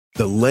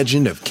The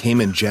legend of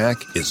Cayman Jack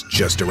is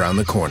just around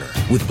the corner.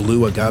 With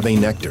blue agave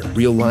nectar,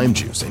 real lime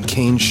juice, and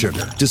cane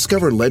sugar.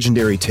 Discover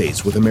legendary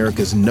taste with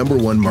America's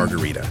 #1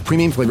 margarita.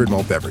 Premium flavored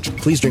malt beverage.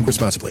 Please drink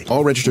responsibly.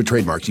 All registered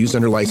trademarks used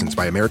under license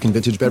by American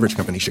Vintage Beverage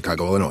Company,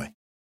 Chicago, Illinois.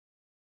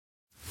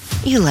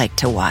 You like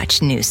to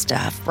watch new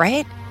stuff,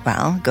 right?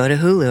 Well, go to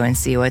Hulu and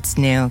see what's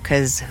new,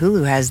 because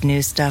Hulu has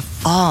new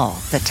stuff all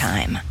the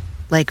time.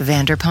 Like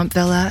Vanderpump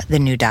Villa, the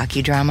new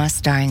docudrama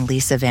starring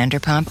Lisa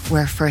Vanderpump,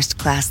 where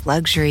first-class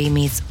luxury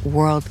meets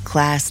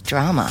world-class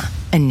drama.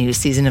 A new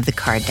season of The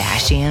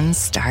Kardashians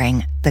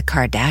starring The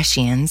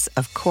Kardashians,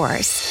 of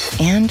course.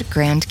 And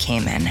Grand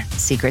Cayman,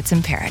 Secrets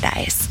in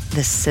Paradise,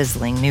 the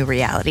sizzling new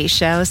reality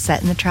show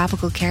set in the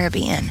tropical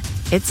Caribbean.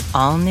 It's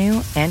all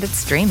new and it's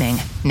streaming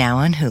now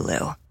on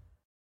Hulu.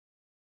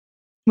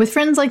 With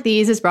Friends Like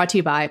These is brought to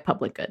you by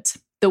Public Goods,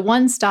 the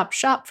one-stop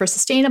shop for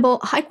sustainable,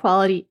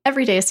 high-quality,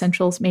 everyday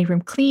essentials made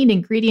from clean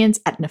ingredients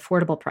at an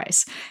affordable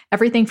price.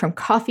 Everything from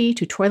coffee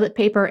to toilet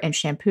paper and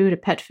shampoo to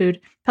pet food,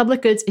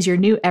 Public Goods is your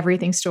new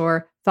everything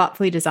store,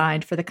 thoughtfully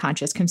designed for the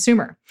conscious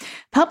consumer.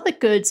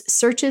 Public Goods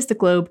searches the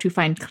globe to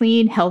find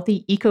clean,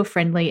 healthy,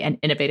 eco-friendly, and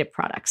innovative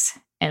products.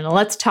 And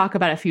let's talk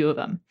about a few of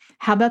them.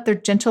 How about their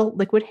gentle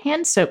liquid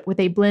hand soap with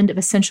a blend of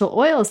essential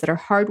oils that are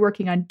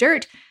hardworking on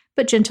dirt,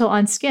 but gentle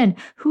on skin?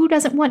 Who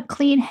doesn't want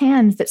clean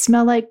hands that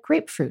smell like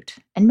grapefruit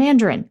and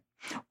mandarin?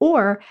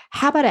 Or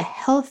how about a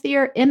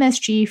healthier,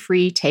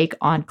 MSG-free take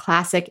on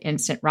classic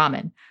instant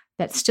ramen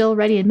that's still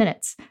ready in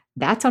minutes?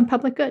 That's on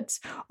Public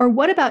Goods. Or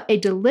what about a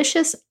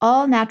delicious,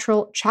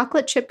 all-natural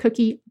chocolate chip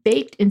cookie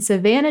baked in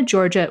Savannah,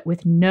 Georgia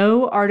with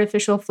no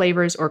artificial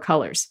flavors or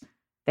colors?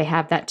 They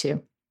have that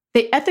too.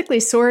 They ethically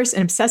source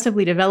and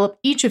obsessively develop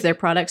each of their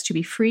products to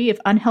be free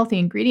of unhealthy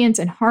ingredients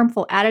and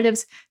harmful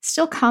additives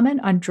still common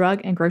on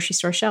drug and grocery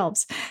store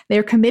shelves. They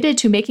are committed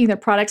to making their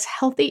products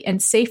healthy and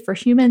safe for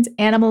humans,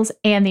 animals,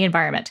 and the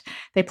environment.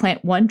 They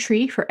plant one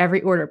tree for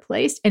every order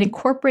placed and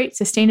incorporate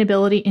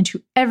sustainability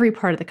into every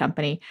part of the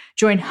company.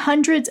 Join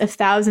hundreds of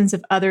thousands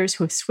of others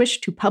who have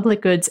switched to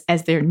Public Goods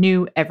as their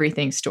new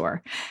everything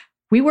store.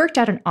 We worked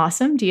out an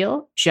awesome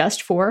deal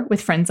just for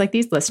With Friends Like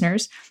These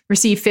listeners.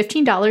 Receive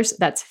 $15,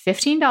 that's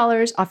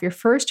 $15 off your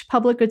first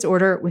Public Goods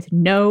order with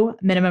no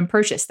minimum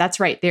purchase. That's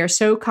right. They are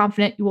so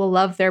confident you will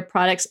love their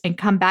products and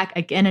come back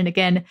again and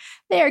again.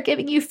 They are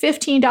giving you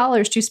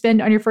 $15 to spend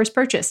on your first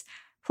purchase.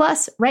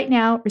 Plus, right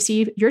now,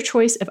 receive your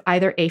choice of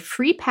either a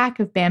free pack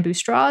of bamboo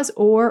straws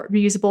or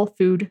reusable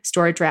food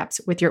storage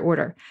wraps with your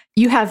order.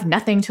 You have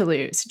nothing to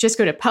lose. Just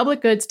go to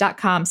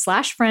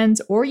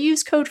publicgoods.com/friends or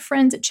use code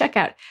FRIENDS at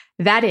checkout.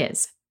 That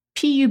is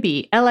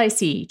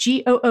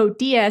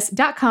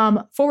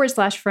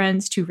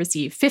publicgoods.com/friends to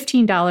receive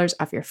 $15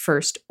 off your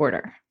first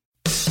order.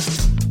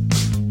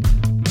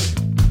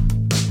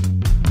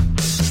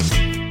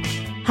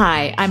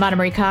 Hi, I'm Anna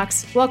Marie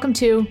Cox. Welcome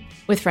to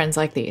With Friends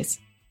Like These.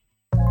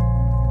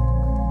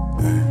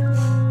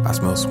 I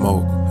smell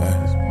smoke.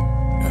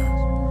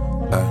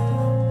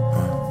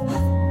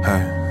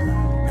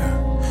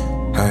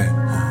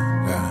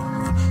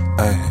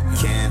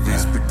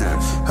 Canvas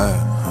production.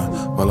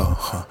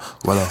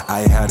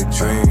 I had a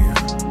dream.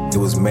 It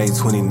was May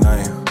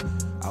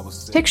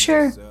 29th.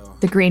 Picture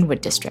the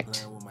Greenwood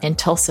District in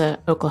Tulsa,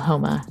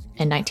 Oklahoma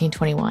in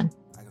 1921,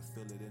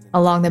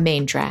 along the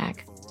main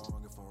drag.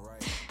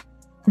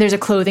 There's a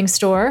clothing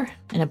store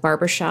and a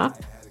barber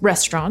shop,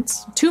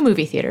 restaurants, 2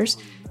 movie theaters,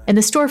 and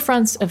the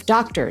storefronts of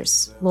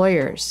doctors,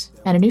 lawyers,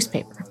 and a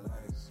newspaper.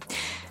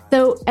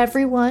 Though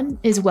everyone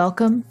is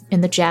welcome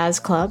in the jazz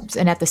clubs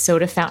and at the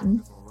soda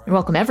fountain, and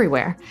welcome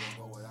everywhere,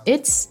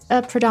 it's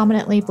a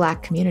predominantly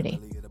Black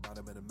community.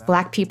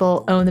 Black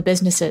people own the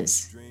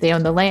businesses, they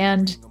own the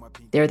land,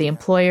 they're the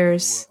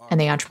employers and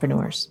the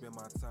entrepreneurs.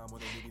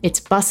 It's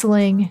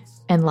bustling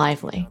and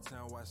lively.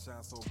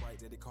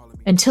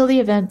 Until the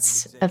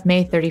events of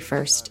May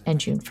 31st and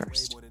June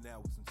 1st.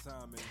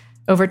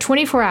 Over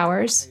 24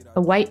 hours,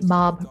 a white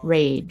mob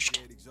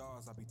raged.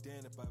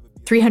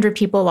 300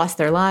 people lost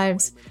their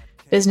lives.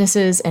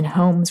 Businesses and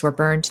homes were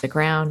burned to the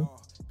ground.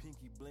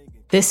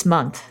 This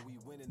month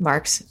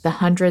marks the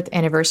 100th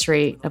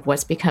anniversary of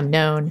what's become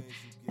known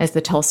as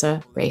the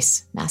Tulsa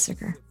Race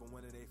Massacre.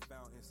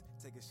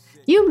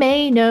 You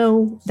may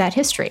know that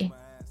history,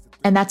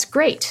 and that's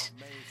great,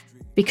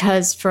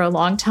 because for a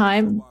long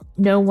time,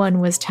 no one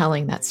was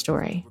telling that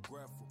story.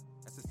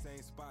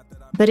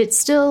 But it's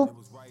still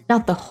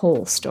not the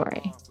whole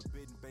story.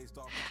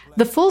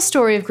 The full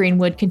story of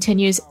Greenwood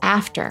continues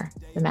after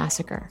the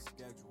massacre,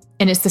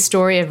 and it's the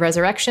story of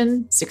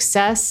resurrection,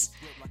 success,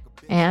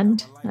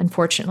 and,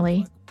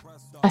 unfortunately,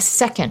 a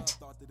second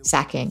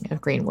sacking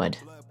of Greenwood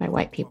by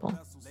white people.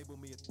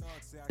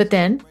 But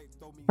then,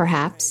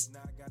 perhaps,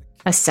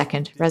 a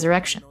second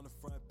resurrection.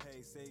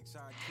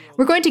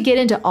 We're going to get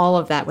into all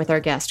of that with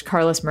our guest,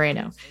 Carlos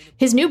Moreno.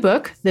 His new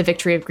book, The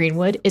Victory of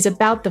Greenwood, is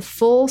about the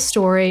full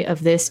story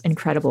of this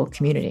incredible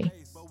community.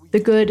 The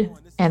good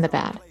and the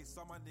bad,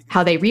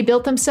 how they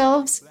rebuilt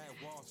themselves,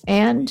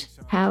 and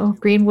how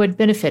Greenwood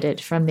benefited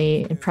from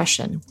the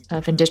oppression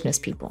of Indigenous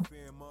people.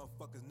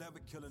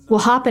 We'll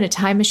hop in a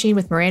time machine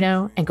with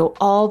Moreno and go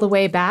all the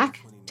way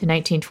back to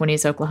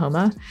 1920s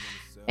Oklahoma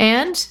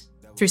and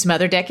through some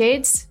other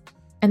decades.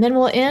 And then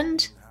we'll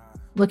end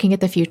looking at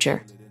the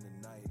future,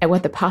 at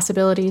what the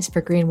possibilities for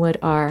Greenwood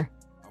are,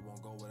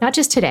 not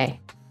just today,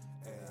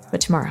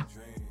 but tomorrow.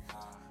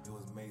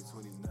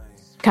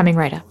 Coming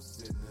right up.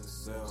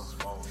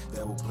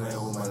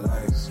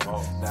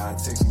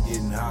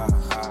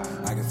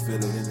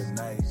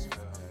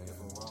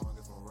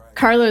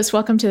 Carlos,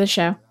 welcome to the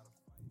show.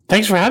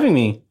 Thanks for having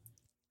me.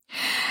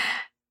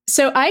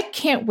 So I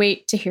can't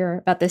wait to hear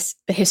about the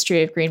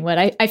history of Greenwood.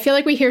 I feel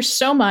like we hear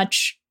so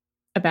much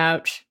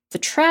about the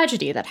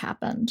tragedy that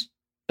happened,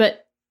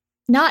 but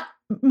not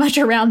much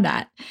around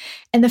that.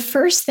 And the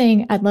first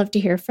thing I'd love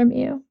to hear from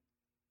you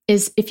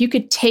is if you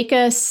could take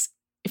us,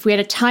 if we had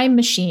a time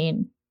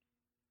machine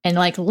and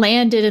like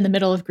landed in the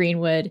middle of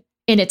Greenwood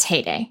in its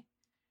heyday,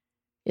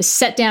 is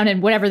set down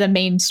in whatever the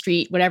main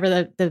street, whatever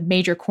the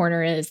major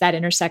corner is, that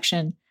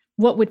intersection,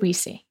 what would we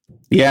see?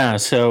 Yeah.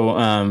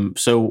 So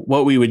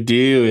what we would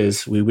do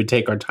is we would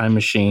take our time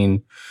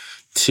machine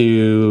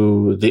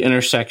to the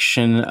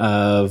intersection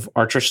of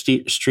Archer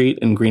Street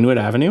and Greenwood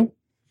Avenue.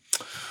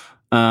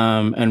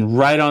 And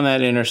right on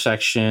that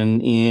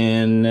intersection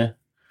in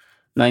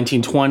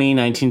 1920,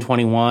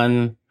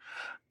 1921,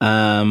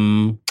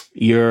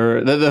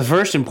 the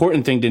first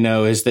important thing to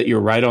know is that you're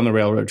right on the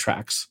railroad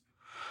tracks.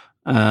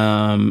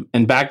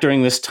 And back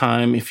during this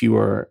time, if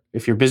your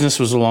business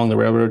was along the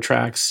railroad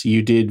tracks,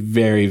 you did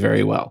very,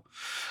 very well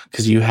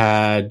because you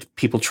had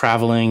people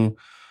traveling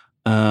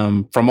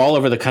from all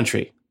over the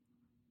country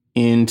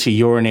into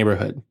your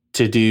neighborhood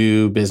to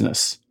do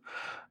business.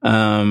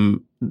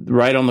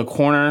 Right on the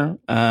corner,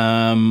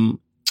 on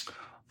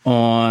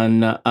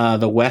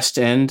the west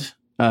end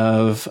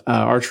of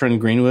Archer and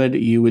Greenwood,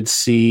 you would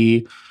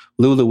see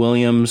Lula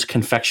Williams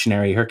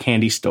Confectionery, her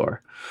candy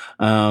store.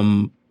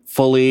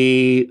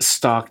 Fully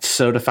stocked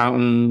soda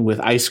fountain with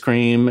ice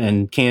cream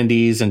and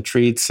candies and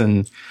treats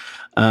and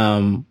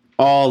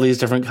all these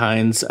different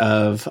kinds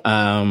of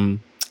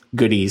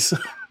goodies.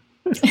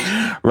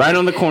 Right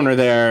on the corner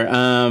there.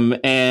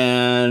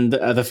 And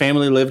the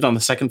family lived on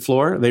the second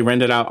floor. They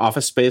rented out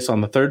office space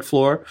on the third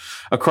floor.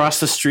 Across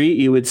the street,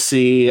 you would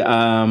see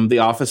the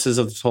offices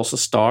of the Tulsa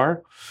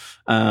Star,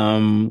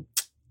 one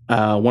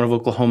of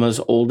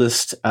Oklahoma's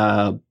oldest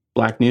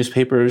Black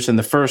newspapers and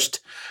the first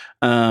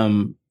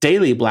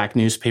daily Black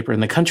newspaper in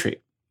the country,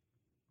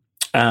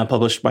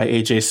 published by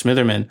A.J.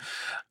 Smitherman.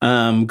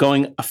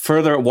 Going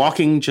further,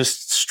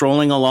 just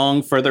strolling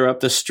along further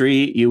up the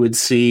street, you would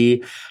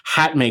see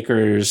hat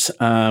makers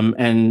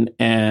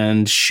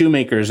and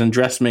shoemakers and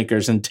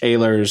dressmakers and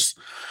tailors.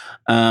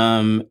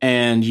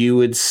 And you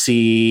would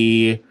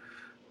see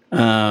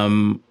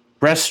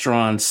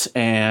restaurants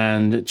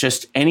and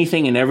just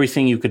anything and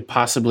everything you could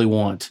possibly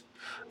want.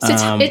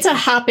 So it's a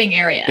hopping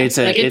area. It's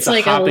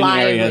like a hopping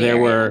area.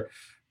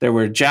 There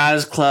were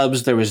jazz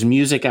clubs. There was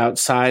music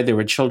outside. There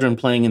were children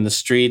playing in the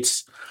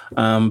streets.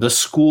 The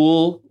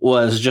school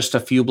was just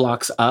a few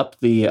blocks up,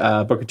 the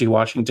Booker T.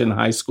 Washington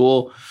High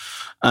School.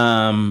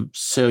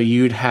 So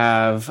you'd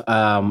have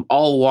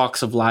all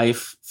walks of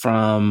life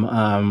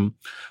from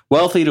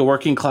wealthy to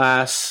working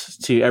class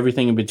to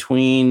everything in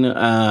between.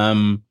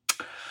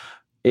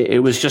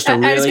 It was just a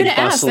really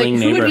bustling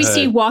neighborhood. Who would we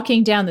see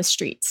walking down the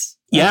streets?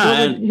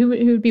 Yeah. Who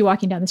would be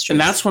walking down the streets?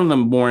 And that's one of the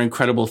more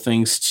incredible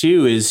things,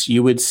 too, is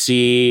you would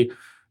see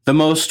the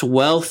most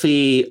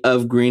wealthy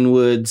of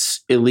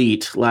Greenwood's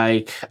elite,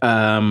 like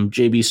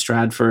J.B.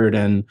 Stratford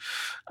and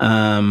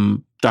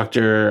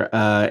Dr.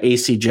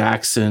 A.C.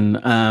 Jackson,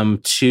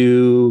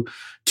 to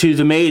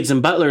the maids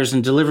and butlers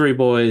and delivery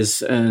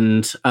boys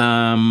and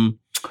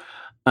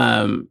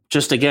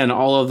just, again,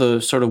 all of the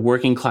sort of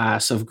working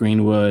class of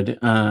Greenwood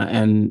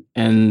and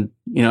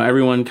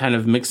everyone kind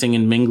of mixing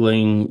and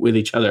mingling with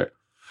each other.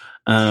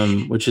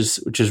 Which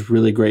is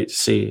really great to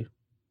see.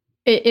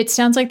 It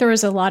sounds like there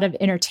was a lot of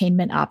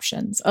entertainment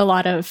options, a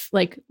lot of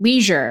like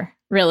leisure,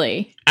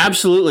 really.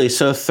 Absolutely.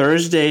 So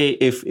Thursday,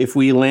 if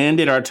we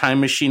landed our time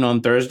machine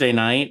on Thursday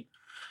night,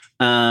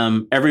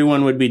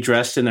 everyone would be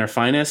dressed in their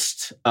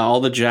finest. All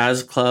the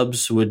jazz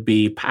clubs would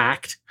be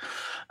packed.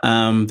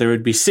 There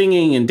would be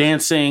singing and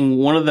dancing.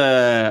 One of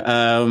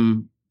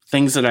the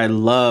things that I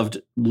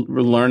loved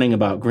learning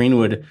about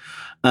Greenwood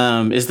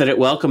is that it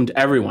welcomed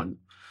everyone.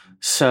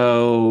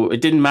 So it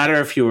didn't matter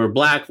if you were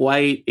Black,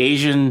 white,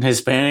 Asian,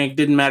 Hispanic,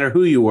 didn't matter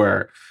who you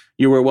were.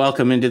 You were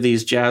welcome into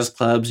these jazz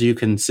clubs. You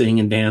can sing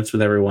and dance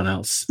with everyone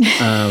else.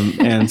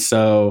 And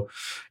so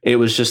it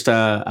was just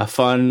a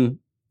fun,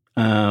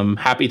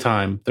 happy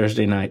time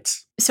Thursday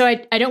nights. So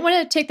I don't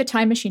want to take the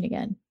time machine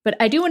again, but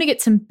I do want to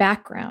get some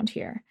background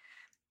here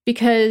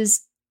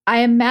because I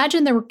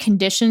imagine there were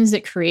conditions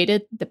that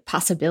created the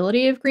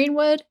possibility of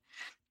Greenwood.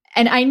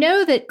 And I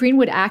know that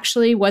Greenwood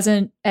actually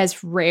wasn't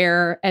as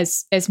rare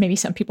as maybe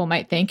some people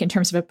might think in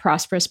terms of a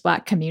prosperous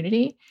Black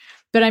community.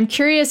 But I'm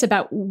curious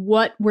about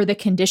what were the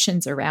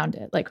conditions around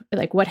it, like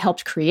what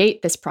helped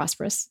create this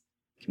prosperous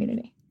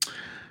community.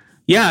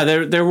 Yeah,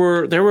 there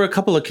were a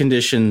couple of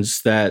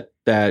conditions that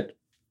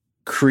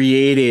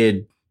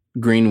created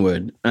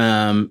Greenwood.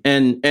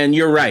 And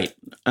you're right.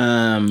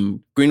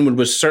 Greenwood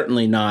was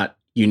certainly not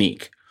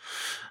unique.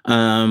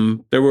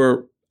 There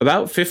were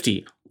about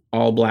 50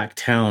 all-black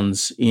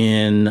towns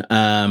in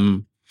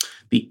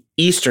the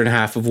eastern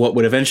half of what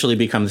would eventually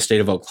become the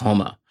state of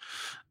Oklahoma.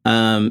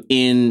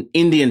 In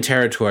Indian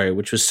Territory,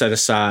 which was set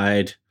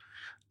aside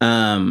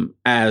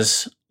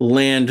as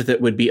land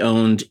that would be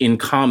owned in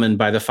common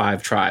by the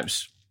 5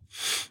 tribes.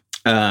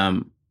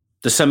 The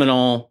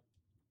Seminole,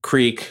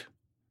 Creek,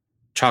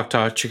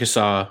 Choctaw,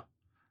 Chickasaw,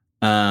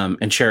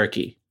 and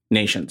Cherokee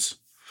nations.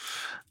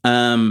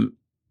 And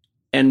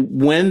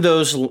when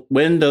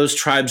those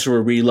tribes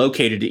were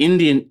relocated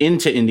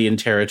into Indian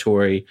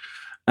Territory,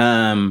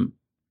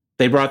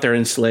 they brought their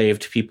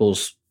enslaved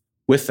peoples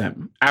with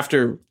them.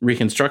 After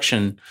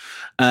Reconstruction,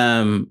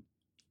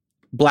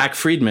 Black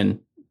freedmen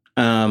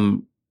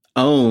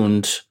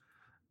owned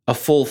a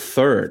full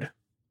third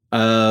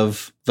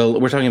of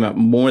we're talking about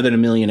more than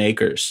 1 million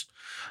acres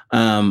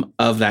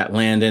of that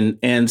land.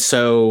 And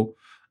so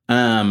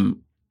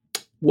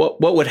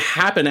what would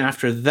happen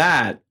after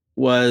that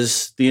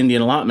was the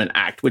Indian Allotment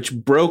Act, which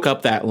broke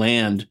up that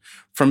land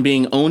from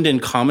being owned in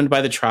common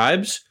by the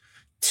tribes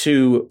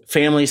to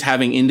families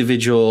having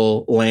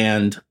individual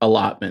land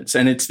allotments.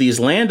 And it's these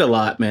land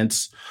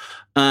allotments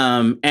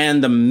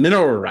and the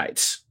mineral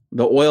rights,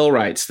 the oil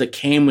rights that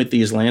came with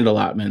these land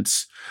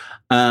allotments.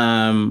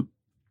 Oil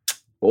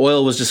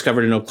was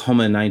discovered in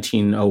Oklahoma in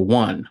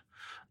 1901.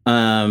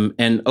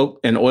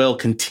 And oil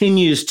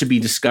continues to be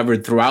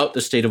discovered throughout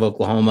the state of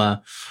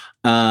Oklahoma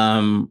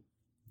during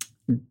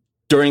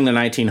the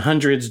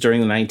 1900s,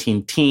 during the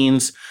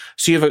 19-teens.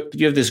 So you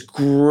have this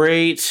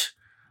great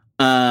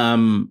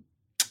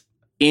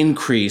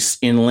increase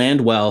in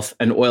land wealth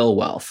and oil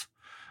wealth.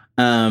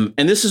 And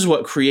this is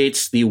what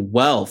creates the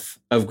wealth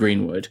of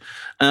Greenwood.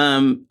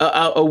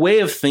 A way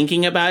of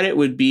thinking about it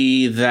would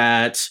be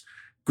that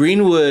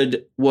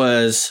Greenwood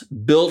was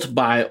built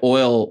by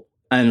oil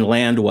and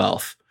land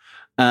wealth.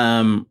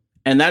 And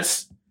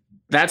that's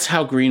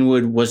how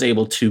Greenwood was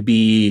able to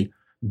be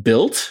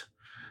built.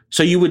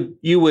 So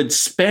you would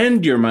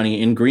spend your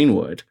money in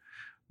Greenwood,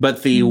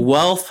 but the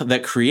wealth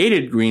that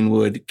created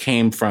Greenwood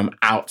came from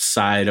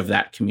outside of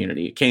that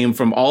community. It came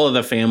from all of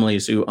the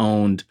families who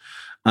owned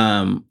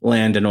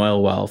land and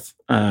oil wealth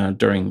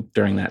during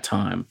that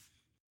time.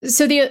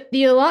 So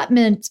the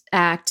Allotment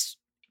Act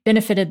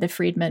benefited the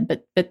freedmen,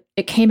 but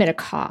it came at a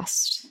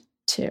cost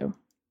too.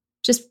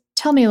 Just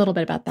tell me a little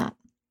bit about that.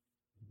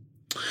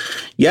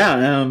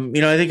 Yeah,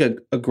 I think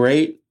a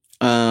great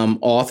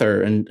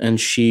author, and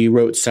she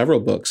wrote several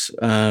books,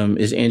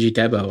 is Angie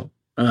Debo,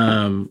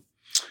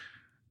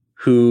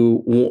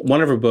 who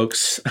one of her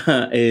books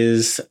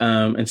is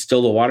And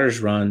Still the Waters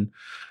Run.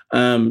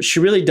 She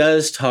really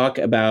does talk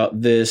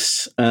about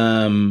this,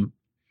 what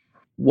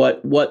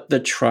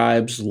the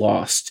tribes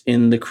lost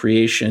in the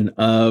creation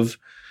of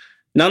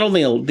not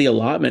only the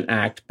Allotment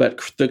Act,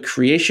 but the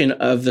creation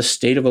of the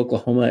state of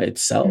Oklahoma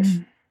itself.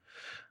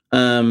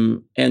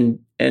 And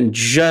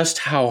just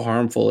how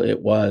harmful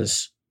it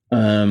was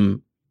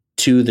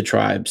to the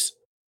tribes.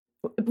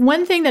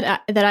 One thing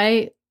that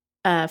I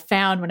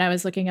found when I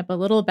was looking up a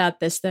little about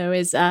this, though,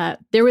 is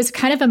there was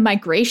kind of a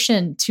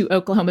migration to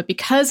Oklahoma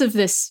because of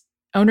this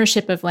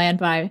ownership of land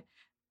by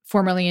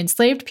formerly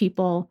enslaved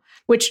people,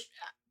 which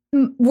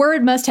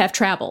word must have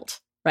traveled,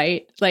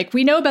 right? Like,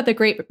 we know about the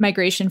Great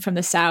Migration from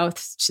the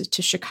South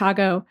to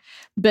Chicago,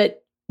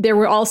 but there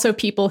were also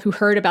people who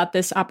heard about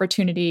this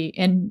opportunity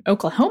in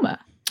Oklahoma.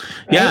 Right?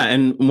 Yeah,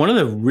 and one of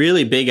the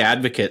really big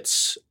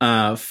advocates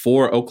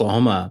for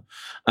Oklahoma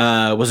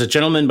was a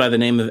gentleman by the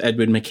name of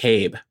Edwin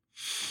McCabe,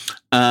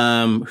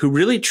 who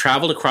really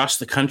traveled across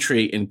the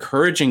country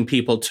encouraging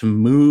people to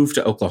move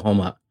to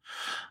Oklahoma.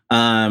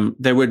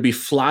 There would be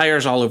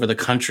flyers all over the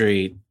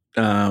country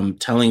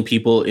telling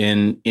people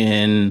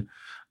in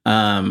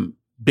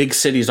big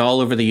cities all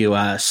over the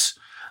U.S.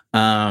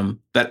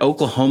 That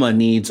Oklahoma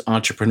needs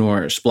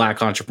entrepreneurs,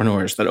 Black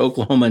entrepreneurs, that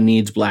Oklahoma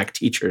needs Black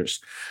teachers,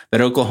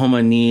 that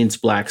Oklahoma needs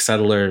Black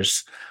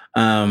settlers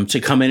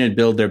to come in and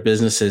build their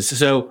businesses.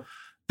 So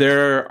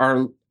there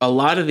are a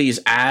lot of these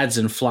ads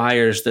and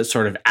flyers that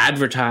sort of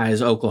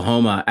advertise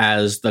Oklahoma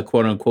as the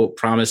quote unquote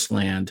promised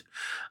land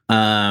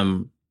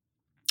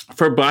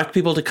for Black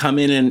people to come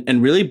in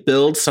and really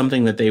build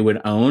something that they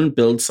would own,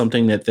 build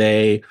something that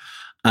they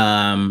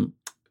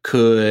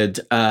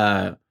could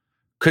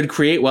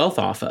create wealth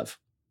off of.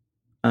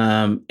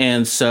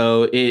 And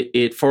so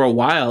it for a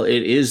while,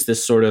 it is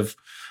this sort of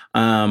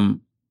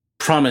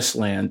promised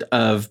land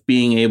of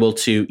being able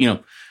to,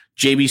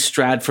 J.B.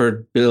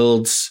 Stratford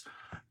builds,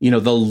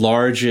 the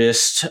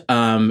largest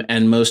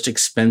and most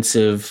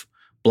expensive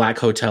Black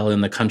hotel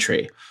in the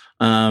country.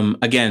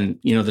 Again,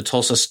 the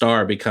Tulsa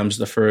Star becomes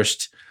the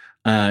first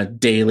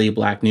daily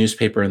Black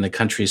newspaper in the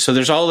country. So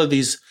there's all of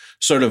these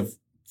sort of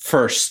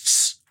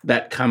firsts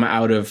that come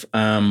out of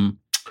Greenwood,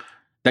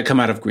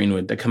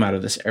 that come out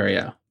of this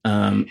area,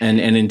 and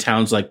in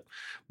towns like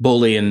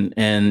Bully and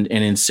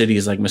in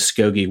cities like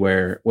Muskogee,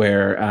 where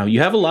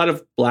you have a lot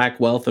of Black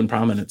wealth and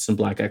prominence and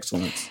Black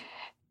excellence.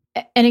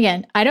 And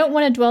again, I don't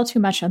want to dwell too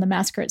much on the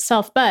massacre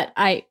itself, but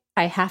I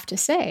have to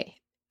say,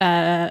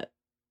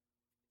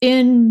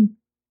 in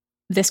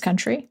this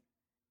country,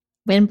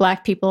 when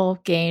Black people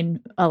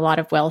gain a lot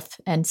of wealth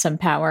and some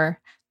power,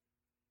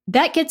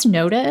 that gets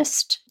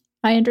noticed,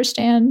 I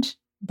understand,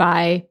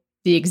 by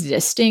the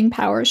existing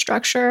power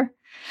structure.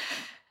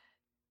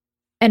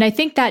 And I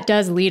think that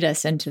does lead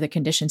us into the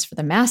conditions for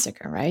the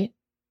massacre, right?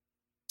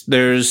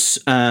 There's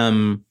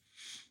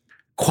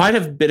quite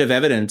a bit of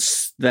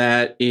evidence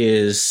that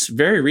is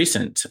very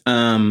recent.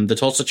 The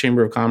Tulsa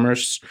Chamber of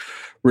Commerce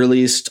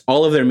released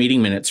all of their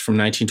meeting minutes from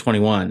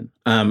 1921.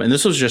 And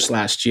this was just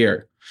last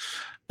year.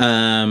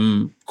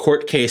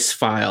 Court case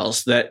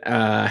files that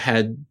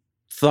had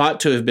thought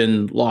to have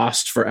been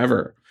lost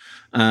forever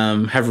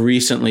have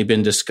recently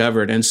been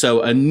discovered. And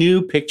so a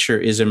new picture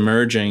is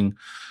emerging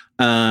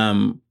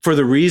for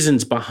the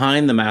reasons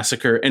behind the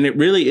massacre. And it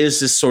really is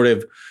this sort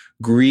of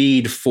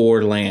greed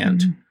for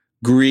land,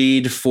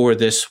 greed for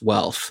this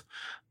wealth.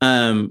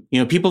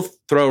 People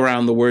throw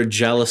around the word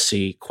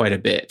jealousy quite a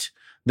bit,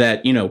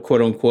 that,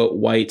 quote unquote,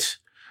 white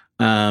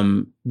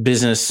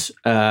business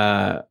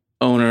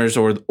owners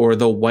or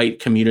the white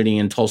community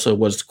in Tulsa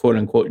was, quote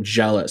unquote,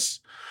 jealous,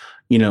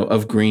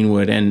 of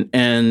Greenwood. And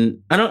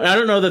I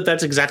don't know that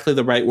that's exactly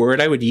the right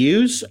word I would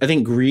use. I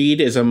think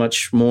greed is a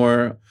much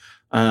more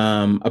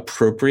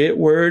appropriate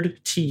word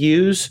to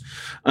use.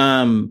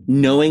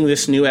 Knowing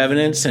this new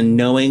evidence and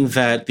knowing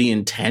that the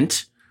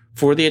intent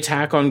for the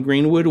attack on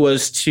Greenwood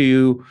was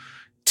to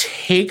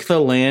take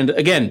the land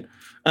again.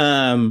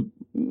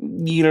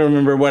 You don't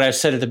remember what I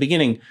said at the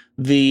beginning.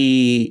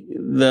 The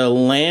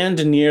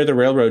land near the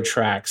railroad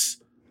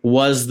tracks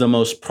was the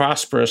most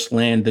prosperous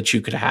land that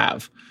you could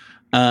have.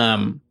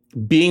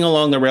 Being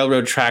along the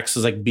railroad tracks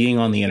is like being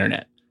on the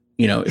internet.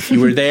 If you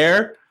were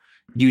there,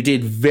 you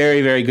did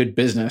very, very good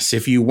business.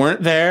 If you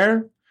weren't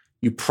there,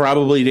 you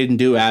probably didn't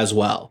do as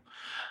well.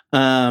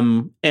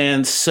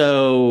 And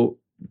so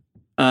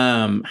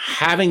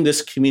having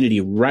this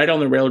community right on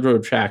the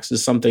railroad tracks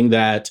is something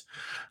that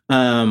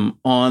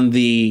on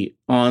the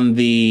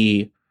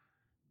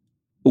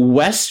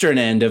western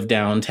end of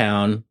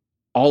downtown,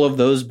 all of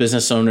those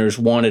business owners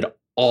wanted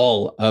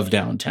all of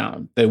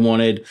downtown. They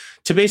wanted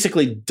to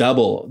basically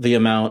double the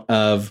amount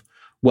of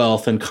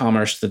wealth and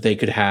commerce that they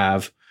could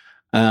have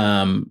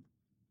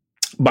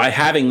by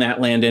having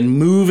that land and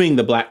moving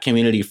the Black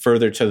community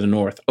further to the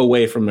north,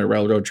 away from the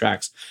railroad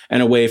tracks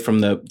and away from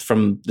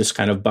this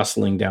kind of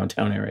bustling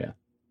downtown area.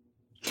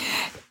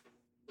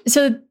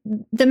 So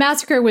the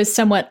massacre was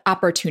somewhat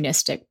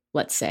opportunistic,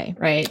 let's say,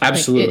 right?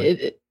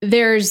 Absolutely.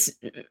 There's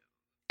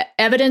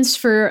evidence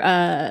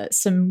for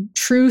some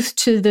truth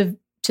to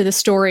the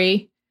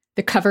story,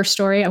 the cover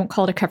story. I won't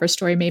call it a cover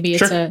story. Maybe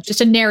it's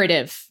just a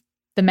narrative,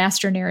 the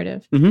master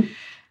narrative. Mm-hmm.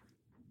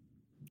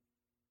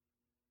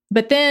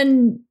 But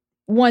then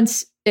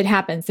once it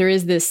happens, there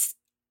is this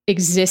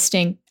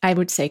existing, I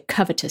would say,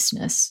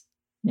 covetousness,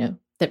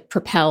 that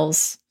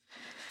propels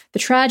the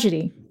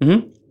tragedy.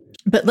 Mm-hmm.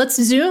 But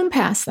let's zoom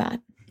past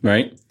that.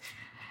 Right.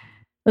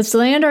 Let's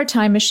land our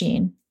time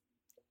machine.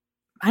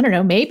 I don't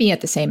know, maybe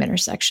at the same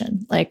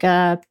intersection, like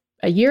a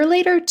year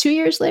later, 2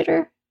 years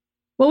later.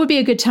 What would be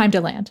a good time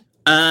to land?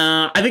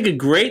 I think a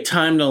great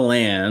time to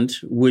land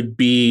would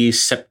be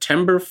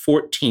September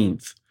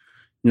 14th,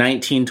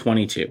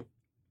 1922.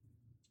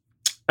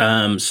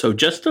 So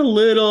just a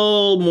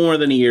little more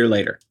than a year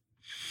later.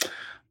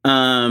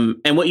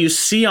 And what you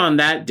see on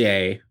that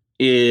day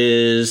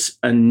is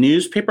a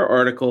newspaper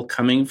article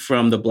coming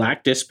from the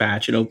Black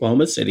Dispatch in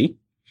Oklahoma City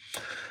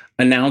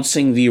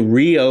announcing the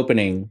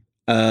reopening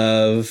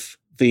of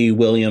the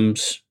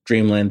Williams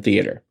Dreamland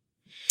Theater.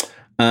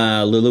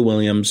 Lulu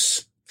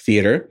Williams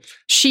Theater.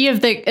 She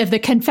of the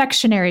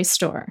confectionery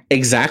store.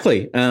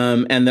 Exactly.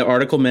 And the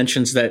article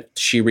mentions that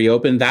she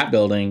reopened that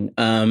building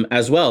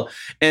as well.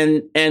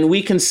 And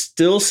we can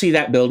still see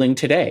that building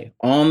today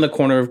on the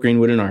corner of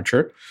Greenwood and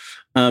Archer.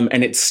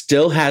 And it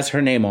still has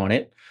her name on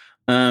it.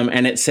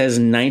 And it says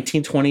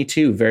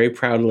 1922 very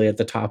proudly at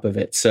the top of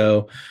it.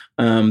 So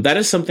that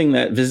is something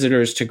that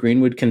visitors to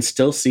Greenwood can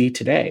still see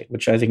today,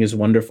 which I think is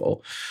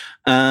wonderful.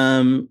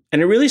 And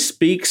it really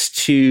speaks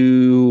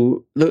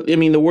to,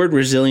 the word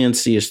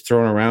resiliency is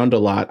thrown around a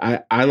lot.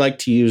 I like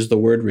to use the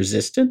word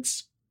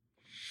resistance.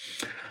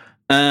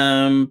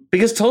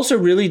 Because Tulsa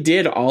really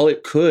did all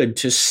it could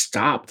to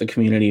stop the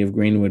community of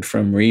Greenwood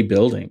from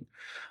rebuilding.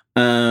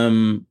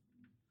 And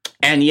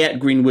yet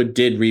Greenwood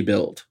did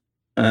rebuild.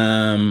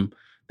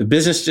 The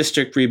business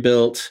district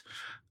rebuilt.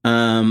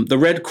 The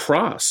Red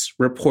Cross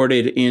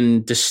reported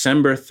in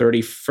December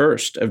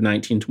 31st of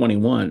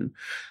 1921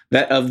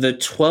 that of the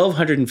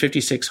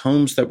 1,256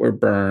 homes that were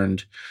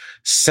burned,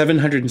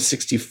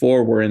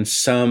 764 were in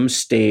some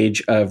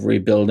stage of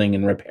rebuilding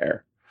and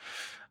repair.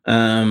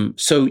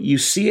 So you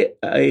see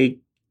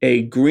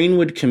a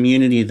Greenwood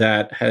community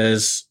that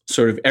has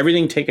sort of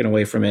everything taken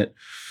away from it.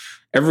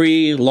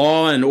 Every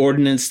law and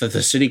ordinance that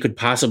the city could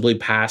possibly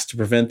pass to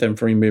prevent them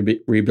from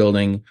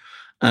rebuilding.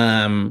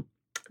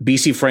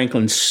 B.C.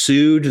 Franklin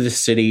sued the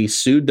city,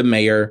 sued the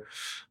mayor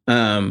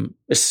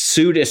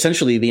sued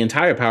essentially the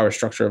entire power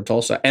structure of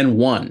Tulsa and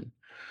won.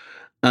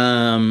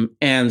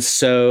 And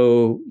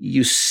so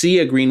you see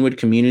a Greenwood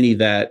community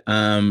that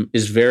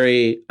is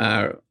very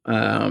that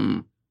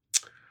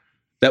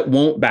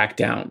won't back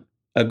down,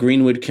 a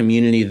Greenwood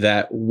community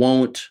that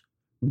won't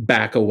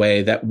back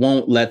away, that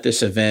won't let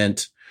this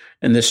event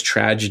and this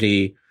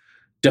tragedy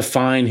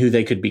define who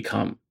they could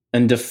become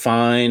and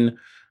define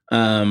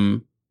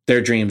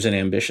their dreams and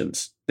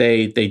ambitions.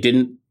 They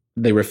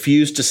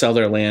refused to sell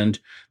their land.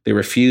 They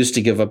refused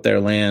to give up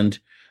their land.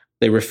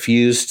 They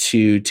refused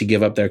to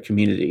give up their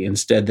community.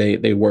 Instead,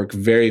 they work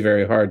very,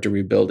 very hard to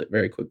rebuild it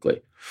very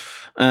quickly.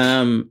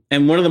 And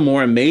one of the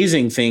more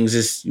amazing things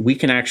is we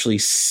can actually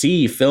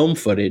see film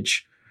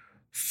footage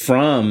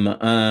from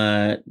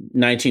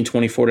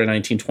 1924 to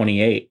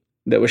 1928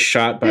 that was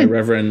shot by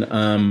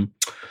Reverend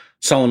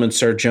Solomon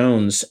Sir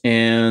Jones.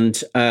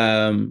 And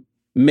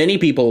many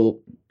people,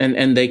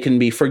 and they can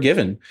be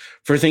forgiven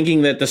for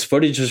thinking that this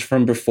footage was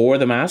from before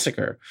the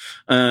massacre.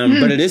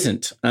 But it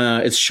isn't.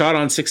 It's shot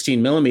on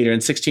 16 millimeter,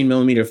 and 16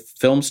 millimeter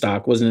film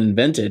stock wasn't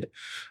invented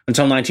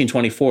until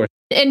 1924.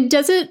 And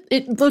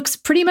it looks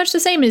pretty much the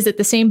same. Is it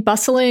the same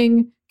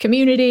bustling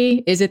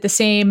community? Is it the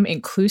same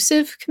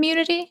inclusive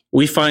community?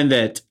 We find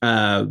that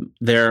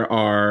there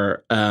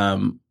are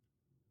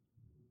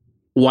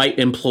white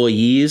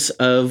employees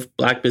of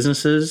Black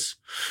businesses.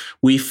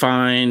 We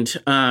find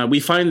the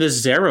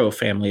Zarrow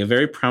family, a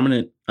very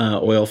prominent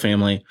oil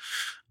family,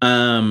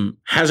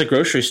 has a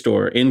grocery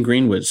store in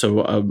Greenwood. So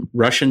a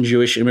Russian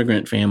Jewish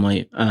immigrant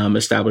family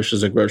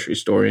establishes a grocery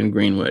store in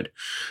Greenwood.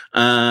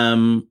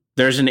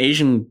 There's an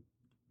Asian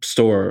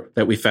store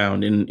that we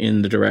found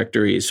in the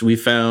directories. We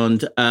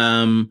found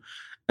a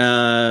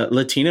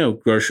Latino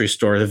grocery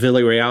store. The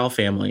Villarreal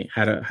family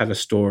had a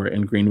store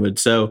in Greenwood.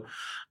 So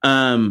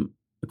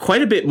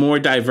quite a bit more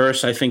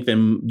diverse, I think,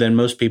 than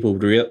most people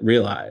would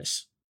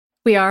realize.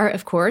 We are,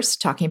 of course,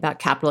 talking about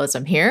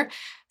capitalism here.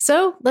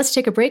 So let's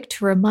take a break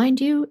to remind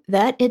you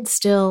that it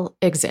still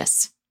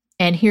exists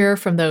and hear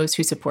from those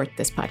who support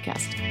this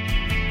podcast.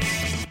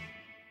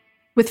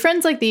 With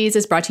Friends Like These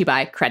is brought to you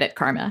by Credit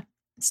Karma.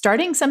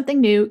 Starting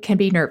something new can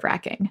be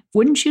nerve-wracking.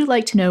 Wouldn't you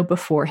like to know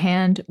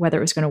beforehand whether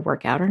it was going to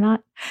work out or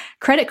not?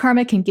 Credit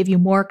Karma can give you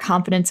more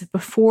confidence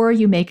before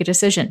you make a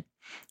decision.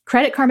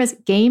 Credit Karma's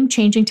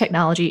game-changing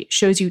technology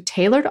shows you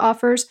tailored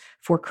offers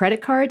for credit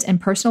cards and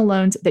personal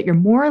loans that you're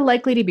more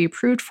likely to be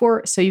approved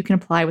for, so you can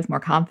apply with more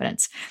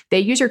confidence. They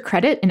use your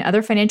credit and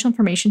other financial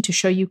information to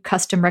show you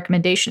custom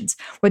recommendations.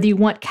 Whether you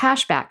want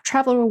cash back,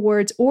 travel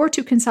rewards, or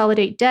to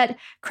consolidate debt,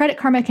 Credit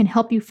Karma can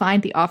help you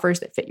find the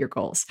offers that fit your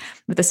goals.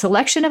 With a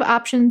selection of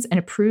options and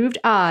approved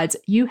odds,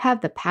 you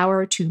have the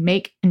power to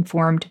make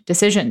informed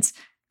decisions.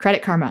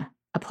 Credit Karma.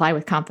 Apply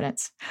with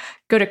confidence.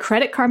 Go to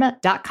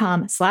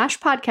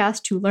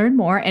creditkarma.com/podcast to learn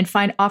more and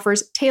find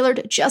offers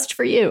tailored just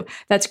for you.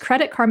 That's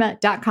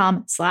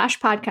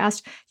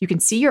creditkarma.com/podcast. You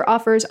can see your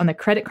offers on the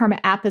Credit Karma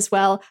app as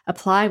well.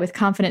 Apply with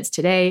confidence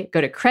today.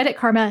 Go to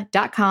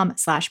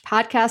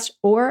creditkarma.com/podcast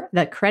or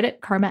the Credit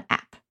Karma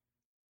app.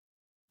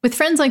 With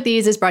Friends Like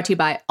These is brought to you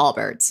by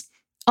Allbirds.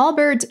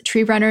 Allbirds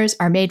tree runners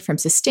are made from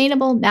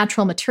sustainable,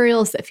 natural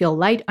materials that feel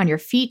light on your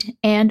feet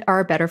and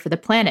are better for the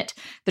planet.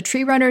 The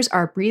tree runners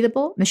are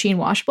breathable, machine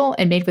washable,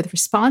 and made with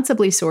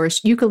responsibly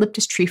sourced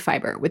eucalyptus tree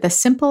fiber with a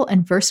simple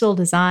and versatile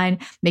design,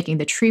 making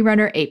the tree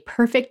runner a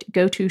perfect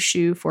go-to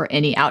shoe for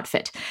any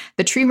outfit.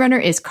 The tree runner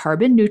is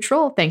carbon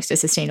neutral thanks to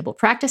sustainable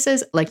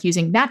practices like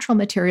using natural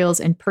materials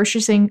and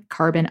purchasing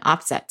carbon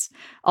offsets.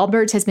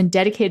 Allbirds has been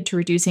dedicated to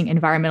reducing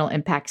environmental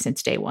impact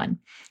since day one.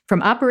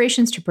 From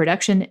operations to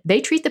production,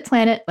 they treat the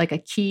planet like a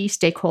key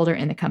stakeholder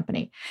in the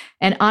company.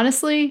 And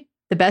honestly,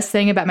 the best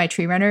thing about my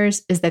tree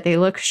runners is that they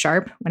look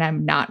sharp when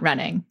I'm not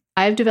running.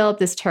 I've developed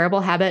this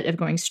terrible habit of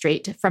going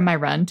straight from my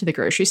run to the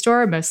grocery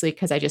store, mostly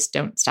because I just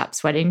don't stop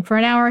sweating for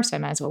an hour, so I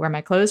might as well wear my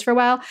clothes for a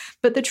while.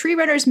 But the tree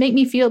runners make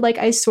me feel like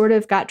I sort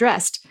of got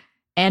dressed.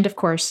 And of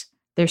course,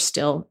 they're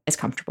still as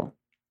comfortable.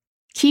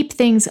 Keep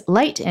things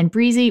light and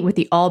breezy with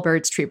the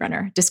Allbirds Tree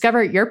Runner.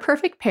 Discover your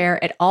perfect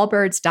pair at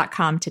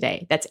allbirds.com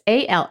today. That's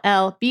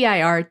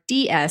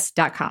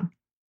ALLBIRDS.com.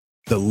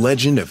 The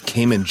legend of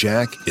Cayman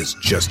Jack is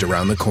just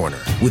around the corner.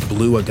 With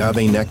blue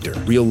agave nectar,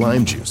 real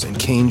lime juice, and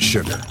cane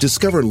sugar.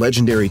 Discover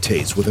legendary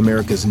taste with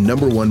America's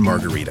 #1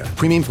 margarita.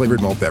 Premium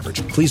flavored malt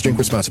beverage. Please drink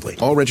responsibly.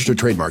 All registered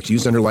trademarks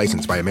used under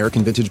license by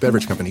American Vintage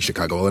Beverage Company,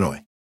 Chicago,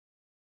 Illinois.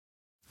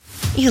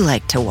 You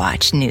like to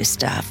watch new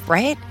stuff,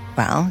 right?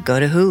 Well, go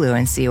to Hulu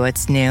and see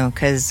what's new,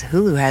 because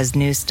Hulu has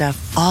new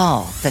stuff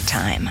all the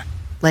time.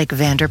 Like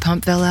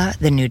Vanderpump Villa,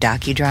 the new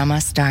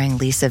docudrama starring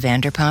Lisa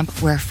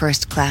Vanderpump, where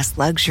first-class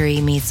luxury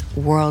meets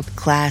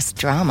world-class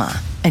drama.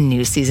 A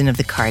new season of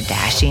The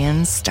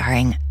Kardashians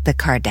starring The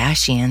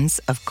Kardashians,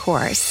 of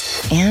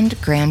course.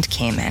 And Grand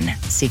Cayman,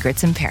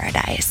 Secrets in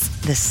Paradise,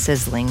 the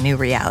sizzling new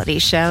reality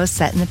show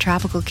set in the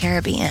tropical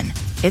Caribbean.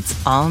 It's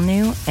all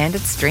new and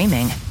it's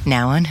streaming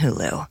now on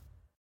Hulu.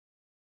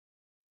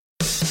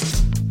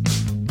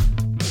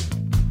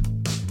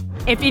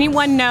 If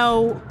anyone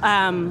know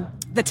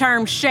the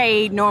term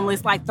shade normally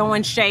is like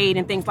throwing shade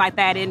and things like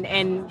that.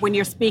 And when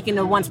you're speaking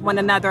to one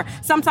another,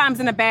 sometimes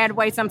in a bad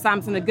way,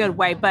 sometimes in a good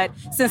way. But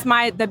since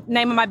the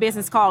name of my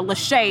business is called La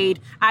Shade,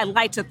 I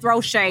like to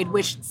throw shade,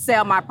 which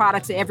sell my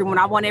product to everyone.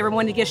 I want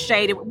everyone to get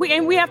shaded.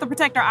 And we have to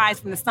protect our eyes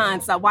from the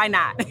sun, so why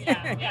not?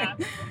 Yeah.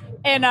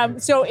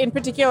 And so in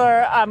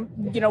particular,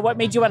 what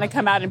made you want to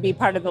come out and be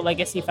part of the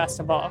Legacy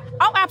Festival?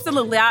 Oh,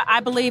 absolutely. I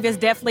believe it's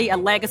definitely a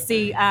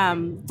legacy.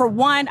 For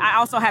one, I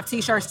also have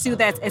T-shirts, too,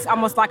 it's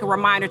almost like a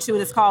reminder, too.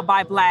 It's called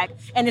Buy Black.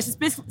 And it's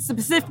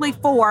specifically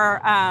for,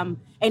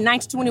 in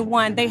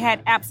 1921, they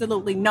had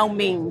absolutely no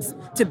means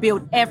to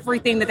build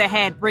everything that they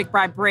had brick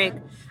by brick.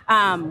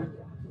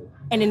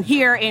 And in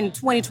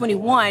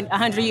 2021,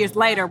 100 years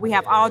later, we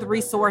have all the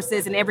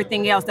resources and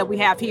everything else that we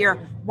have here.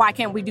 Why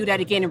can't we do that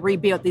again and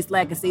rebuild these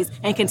legacies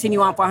and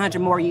continue on for 100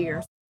 more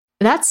years?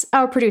 That's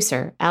our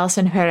producer,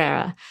 Allison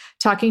Herrera,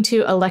 talking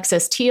to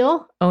Alexis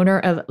Teal, owner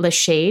of La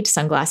Shade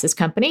Sunglasses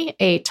Company,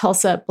 a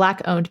Tulsa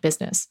Black-owned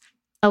business.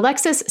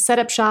 Alexis set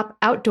up shop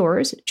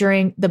outdoors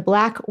during the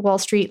Black Wall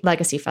Street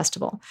Legacy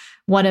Festival,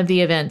 one of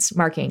the events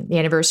marking the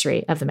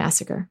anniversary of the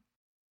massacre.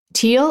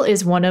 Teal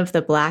is one of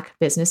the Black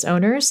business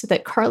owners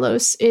that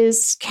Carlos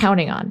is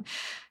counting on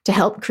to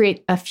help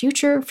create a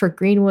future for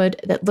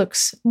Greenwood that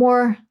looks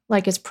more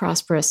like its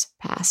prosperous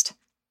past.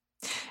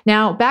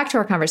 Now, back to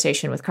our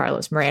conversation with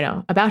Carlos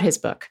Moreno about his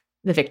book,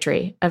 The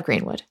Victory of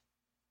Greenwood.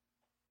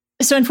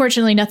 So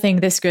unfortunately, nothing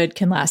this good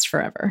can last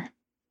forever.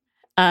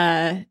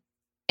 And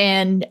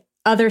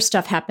other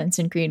stuff happens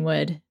in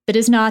Greenwood that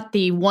is not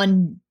the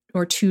 1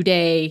 or 2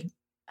 day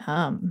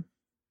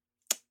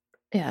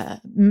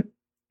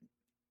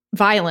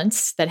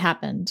violence that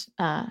happened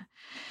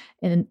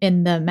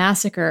in the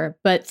massacre,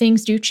 but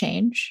things do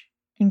change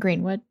in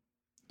Greenwood.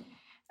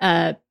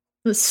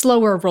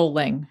 Slower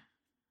rolling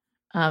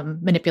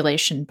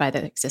manipulation by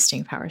the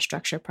existing power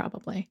structure,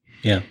 probably.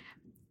 Yeah.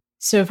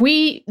 So if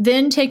we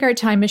then take our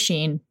time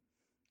machine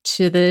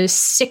to the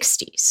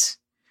 60s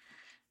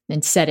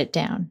and set it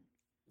down,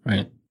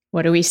 right?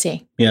 What do we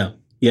see? Yeah.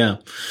 Yeah.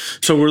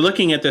 So we're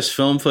looking at this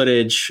film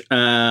footage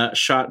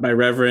shot by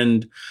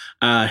Reverend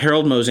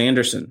Harold Mose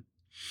Anderson.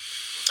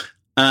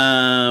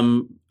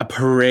 A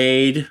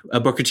parade, a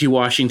Booker T.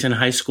 Washington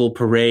High School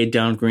parade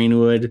down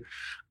Greenwood.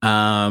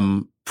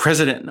 Not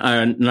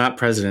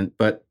president,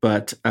 but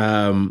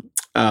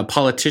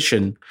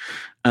politician,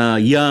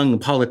 young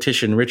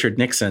politician Richard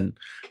Nixon,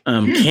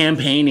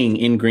 campaigning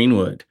in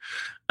Greenwood.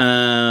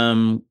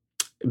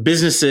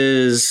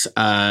 Businesses,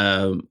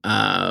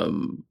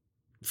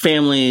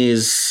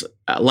 families,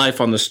 life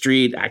on the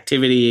street,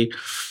 activity.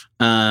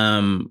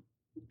 Again,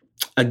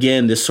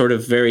 this sort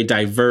of very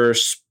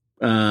diverse,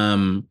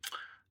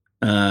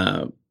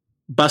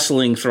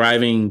 bustling,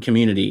 thriving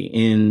community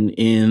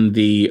in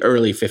the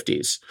early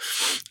 50s.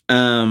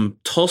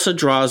 Tulsa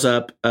draws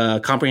up a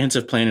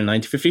comprehensive plan in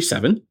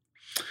 1957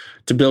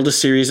 to build a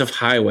series of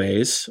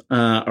highways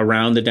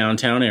around the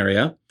downtown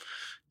area,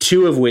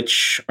 2 of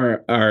which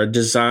are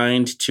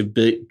designed to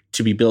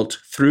be built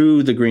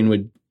through the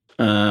Greenwood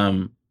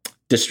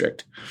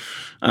district.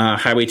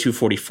 Highway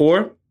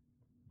 244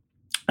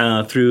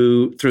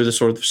 through the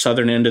sort of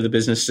southern end of the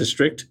business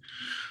district.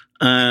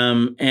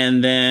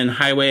 And then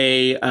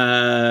Highway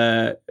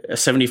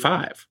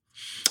 75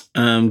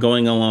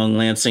 going along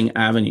Lansing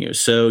Avenue.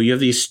 So you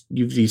have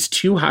these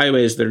 2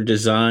 highways that are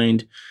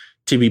designed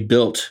to be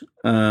built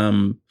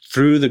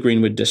through the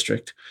Greenwood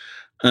district.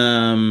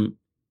 And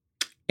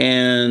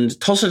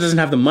Tulsa doesn't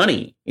have the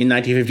money in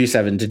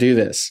 1957 to do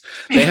this.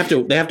 They have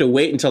to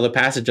wait until the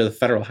passage of the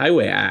Federal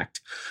Highway Act.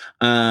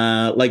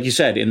 Like you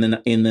said, in the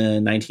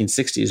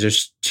 1960s,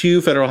 there's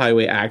 2 Federal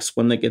Highway Acts,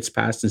 one that gets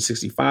passed in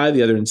 65,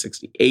 the other in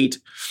 68.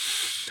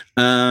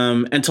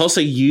 And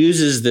Tulsa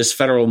uses this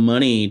federal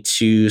money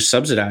to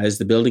subsidize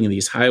the building of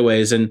these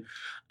highways, and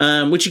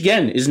which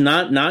again is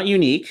not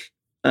unique.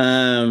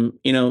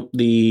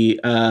 The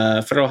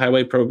Federal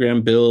Highway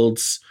Program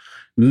builds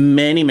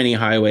many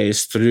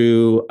highways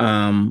through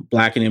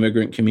Black and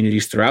immigrant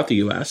communities throughout the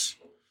U.S.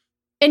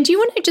 And do you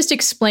want to just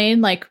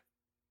explain, like,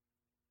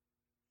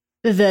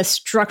 the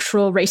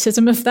structural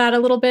racism of that a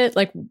little bit,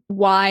 like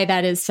why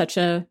that is such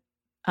a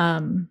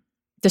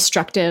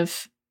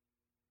destructive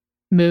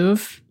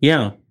move?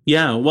 Yeah.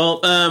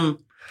 Well,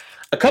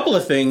 a couple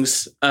of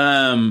things.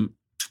 The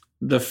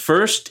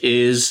first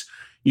is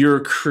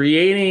you're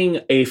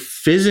creating a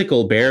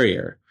physical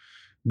barrier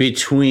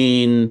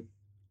between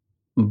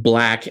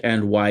Black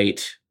and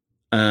white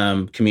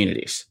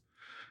communities,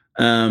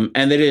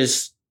 and it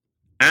is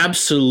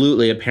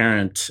absolutely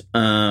apparent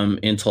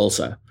in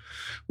Tulsa.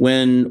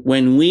 When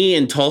we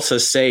in Tulsa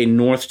say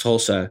North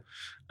Tulsa,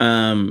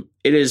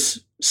 it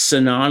is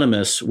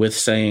synonymous with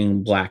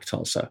saying Black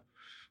Tulsa.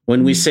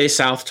 When we say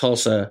South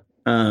Tulsa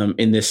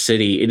in this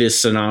city, it is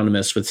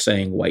synonymous with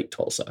saying white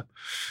Tulsa.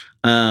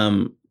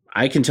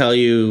 I can tell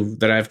you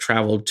that I've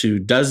traveled to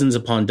dozens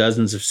upon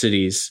dozens of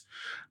cities,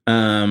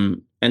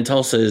 and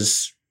Tulsa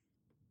is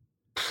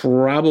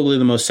probably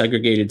the most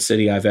segregated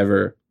city I've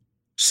ever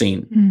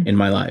seen in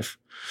my life.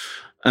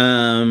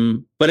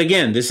 But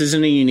again, this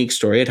isn't a unique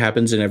story. It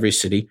happens in every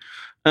city.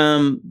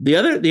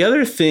 The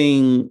other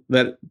thing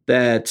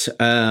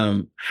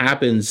that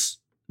happens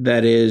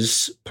that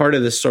is part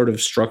of this sort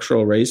of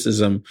structural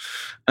racism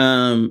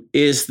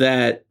is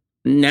that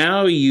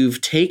now you've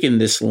taken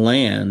this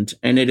land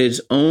and it is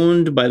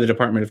owned by the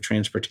Department of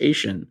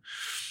Transportation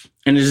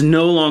and is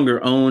no longer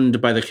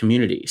owned by the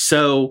community.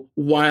 So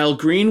while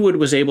Greenwood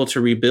was able to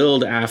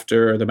rebuild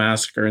after the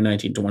massacre in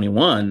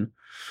 1921,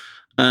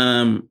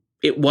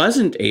 it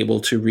wasn't able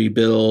to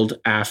rebuild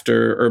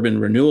after urban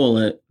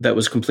renewal that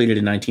was completed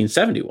in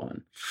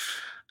 1971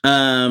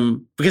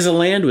 because the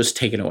land was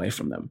taken away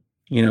from them.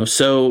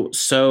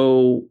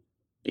 So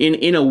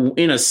in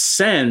a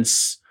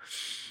sense,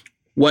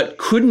 what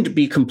couldn't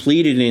be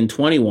completed in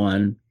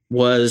 21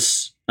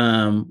 was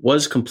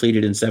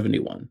completed in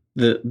 71.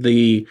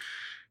 The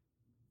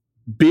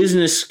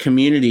business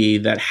community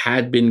that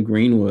had been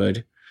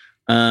Greenwood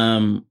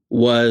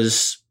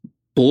was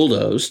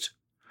bulldozed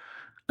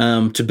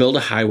to build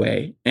a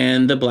highway,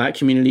 and the Black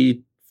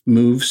community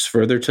moves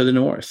further to the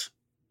north,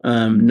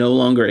 no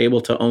longer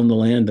able to own the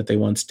land that they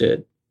once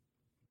did.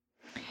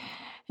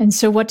 And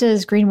so what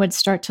does Greenwood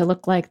start to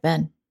look like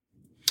then?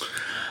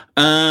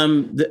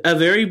 A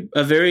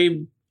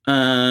very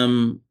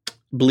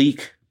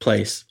bleak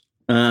place.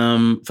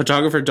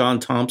 Photographer Don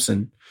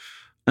Thompson,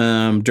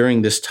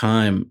 during this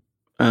time,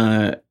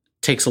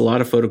 takes a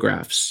lot of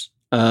photographs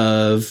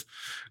of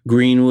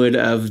Greenwood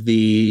of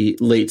the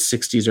late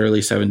 60s, early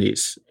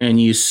 70s.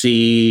 And you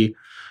see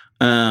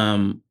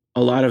a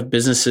lot of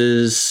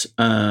businesses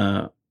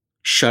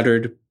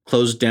shuttered,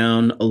 closed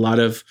down, a lot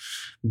of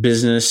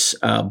business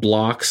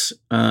blocks,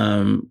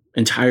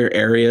 entire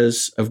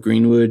areas of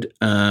Greenwood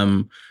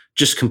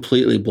just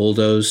completely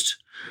bulldozed.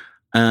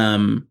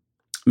 Mabel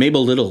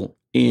Little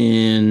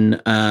in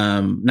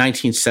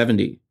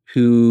 1970,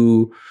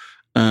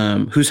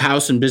 whose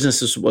house and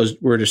businesses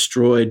were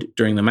destroyed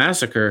during the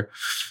massacre,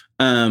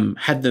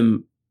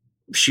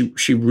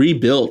 she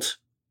rebuilt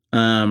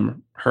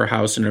her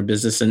house and her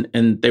business,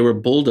 and they were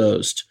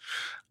bulldozed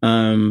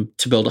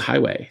to build a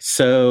highway.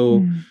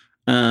 So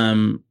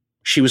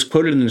she was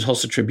quoted in the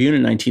Tulsa Tribune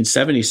in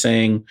 1970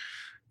 saying,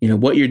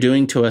 what you're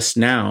doing to us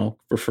now,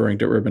 referring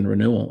to urban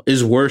renewal,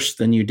 is worse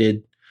than you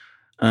did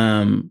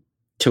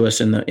to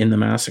us in the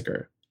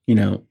massacre.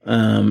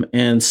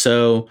 And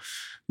so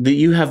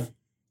you have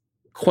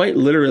quite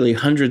literally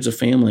hundreds of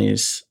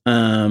families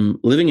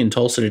living in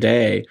Tulsa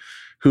today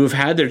who have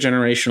had their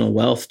generational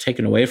wealth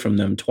taken away from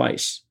them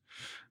twice.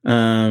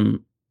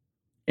 And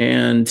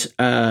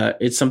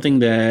it's something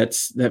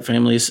that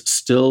families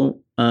still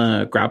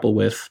grapple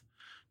with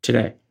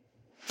today.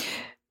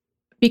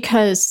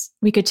 Because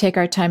we could take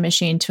our time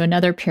machine to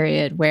another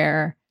period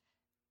where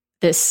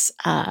this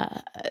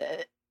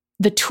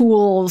the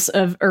tools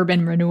of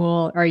urban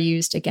renewal are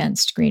used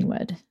against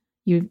Greenwood.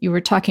 You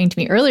were talking to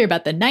me earlier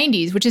about the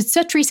 90s, which is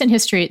such recent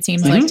history, it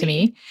seems like to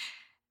me.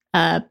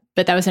 But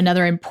that was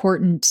another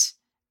important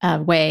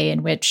way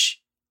in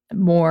which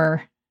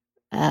more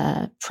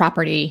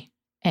property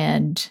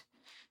and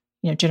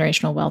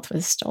generational wealth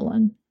was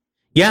stolen.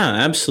 Yeah,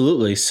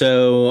 absolutely.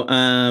 So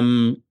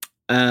in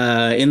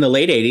the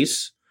late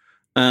 80s,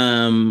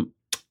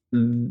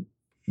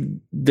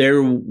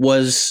 there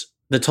was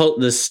the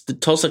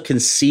Tulsa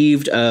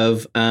conceived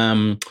of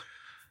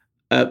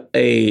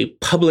a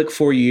public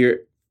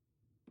 4-year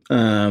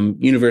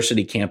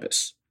university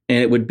campus, and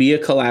it would be a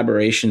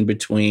collaboration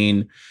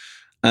between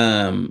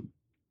OU,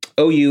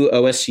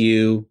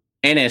 OSU,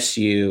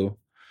 NSU,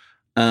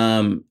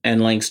 and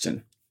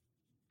Langston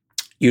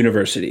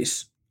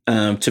universities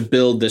to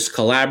build this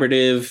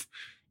collaborative,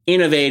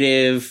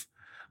 innovative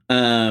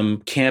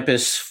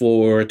campus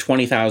for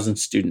 20,000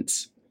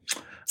 students.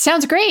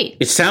 Sounds great.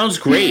 It sounds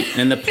great.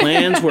 And the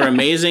plans were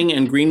amazing.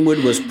 And Greenwood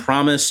was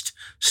promised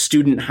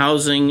student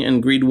housing,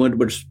 and Greenwood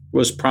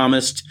was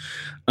promised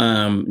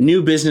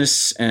new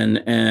business and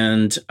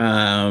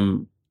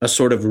a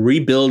sort of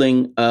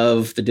rebuilding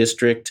of the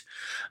district,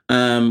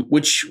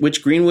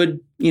 which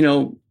Greenwood,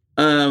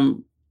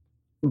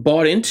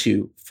 bought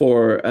into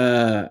for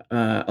the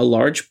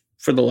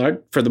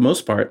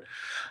most part.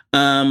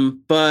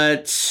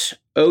 But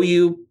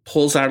OU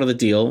pulls out of the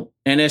deal.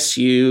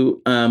 NSU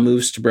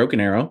moves to Broken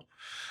Arrow.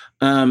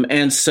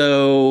 And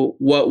so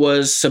what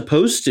was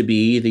supposed to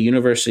be the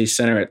University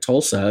Center at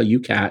Tulsa,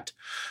 UCAT,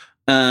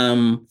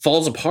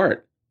 falls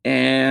apart.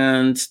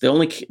 And the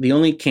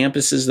only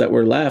campuses that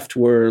were left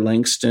were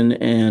Langston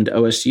and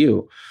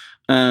OSU.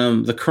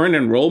 The current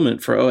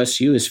enrollment for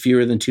OSU is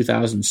fewer than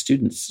 2,000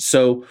 students.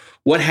 So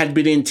what had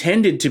been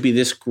intended to be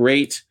this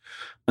great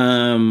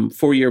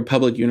 4-year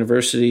public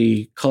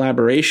university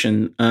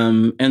collaboration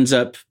ends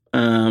up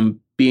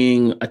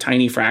being a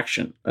tiny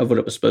fraction of what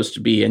it was supposed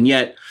to be. And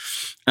yet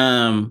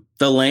the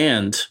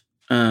land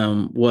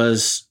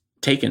was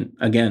taken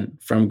again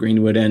from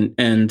Greenwood.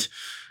 And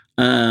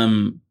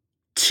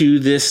to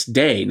this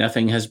day,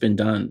 nothing has been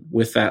done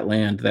with that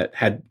land that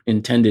had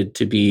intended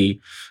to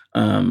be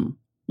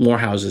more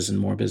houses and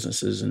more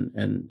businesses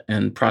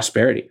and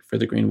prosperity for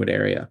the Greenwood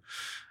area.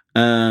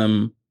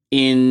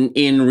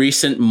 in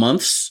recent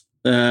months,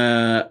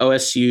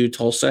 OSU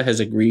Tulsa has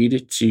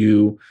agreed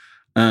to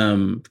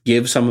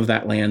give some of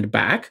that land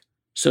back.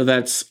 So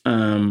that's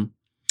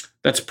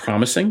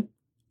promising.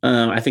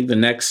 I think the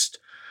next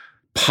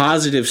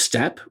positive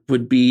step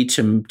would be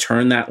to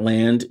turn that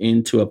land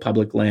into a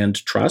public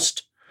land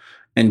trust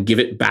and give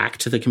it back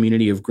to the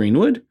community of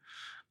Greenwood.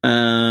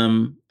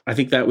 I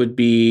think that would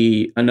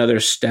be another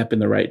step in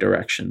the right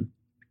direction.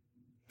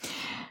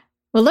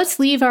 Well, let's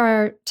leave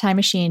our time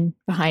machine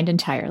behind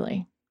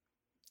entirely.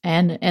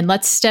 And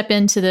let's step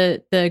into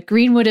the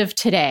Greenwood of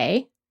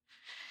today.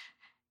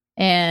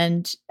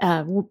 And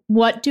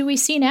what do we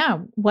see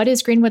now? What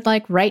is Greenwood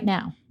like right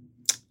now?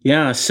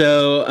 Yeah.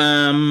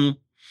 So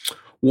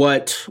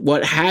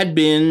what had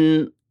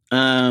been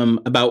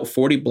about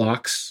 40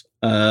 blocks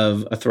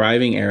of a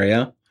thriving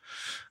area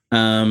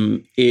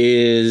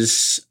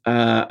is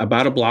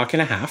about a block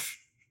and a half,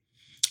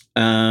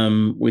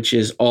 which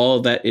is all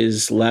that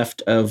is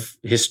left of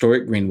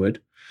historic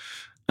Greenwood.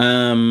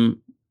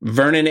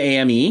 Vernon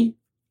AME,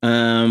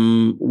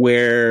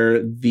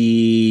 where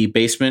the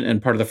basement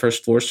and part of the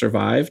first floor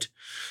survived,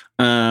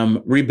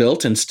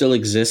 rebuilt and still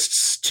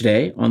exists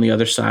today on the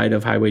other side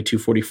of Highway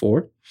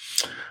 244.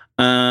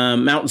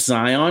 Mount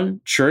Zion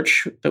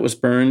Church that was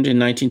burned in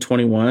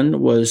 1921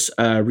 was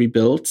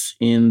rebuilt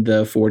in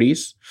the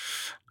 40s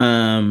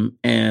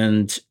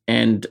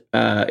and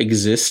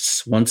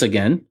exists once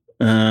again.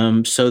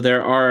 So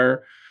there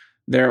are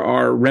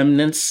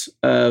remnants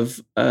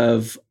of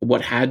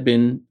what had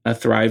been a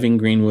thriving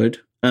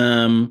Greenwood.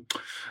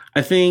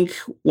 I think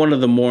one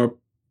of the more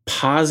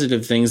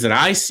positive things that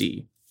I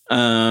see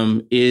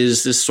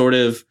is this sort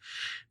of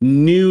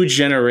new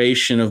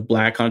generation of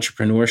Black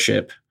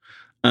entrepreneurship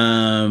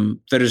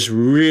that is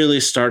really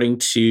starting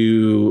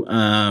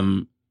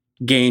to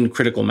gain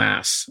critical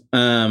mass.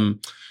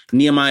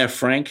 Nehemiah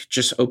Frank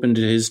just opened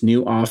his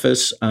new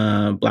office,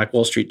 Black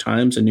Wall Street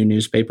Times, a new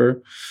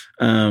newspaper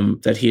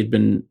that he had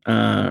been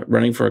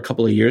running for a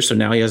couple of years. So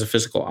now he has a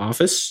physical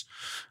office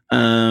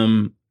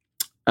on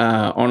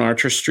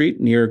Archer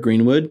Street near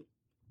Greenwood,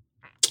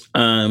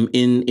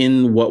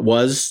 in what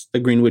was the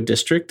Greenwood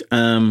district.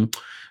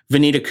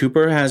 Vanita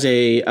Cooper has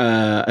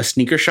a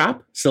sneaker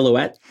shop,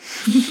 Silhouette,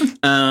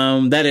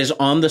 that is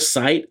on the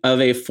site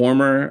of a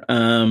former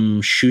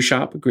shoe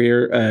shop,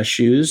 Greer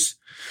Shoes,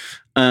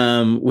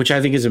 which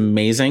I think is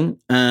amazing.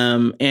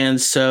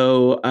 And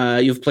so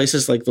you have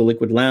places like the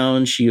Liquid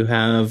Lounge. You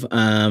have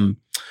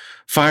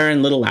Fire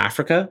in Little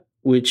Africa,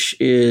 which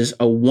is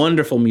a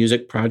wonderful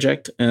music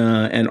project,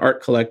 and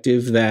art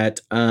collective that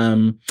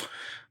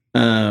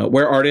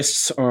where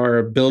artists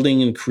are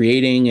building and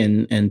creating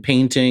and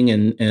painting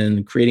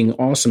and creating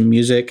awesome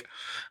music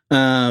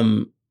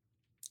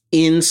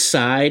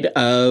inside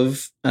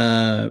of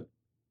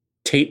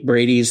Tate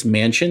Brady's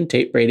mansion.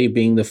 Tate Brady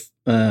being the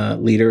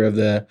leader of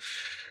the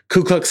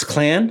Ku Klux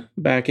Klan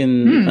back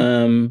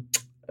in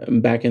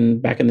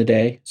the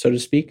day, so to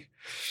speak.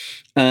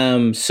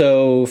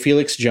 So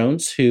Felix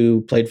Jones,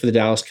 who played for the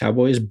Dallas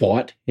Cowboys,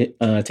 bought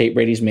Tate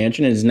Brady's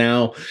mansion and is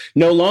now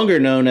no longer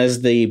known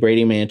as the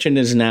Brady Mansion,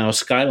 is now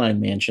Skyline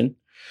Mansion.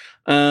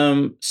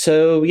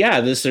 So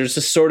yeah, there's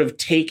this sort of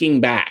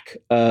taking back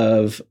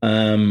of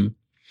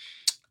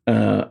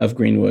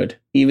Greenwood,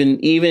 even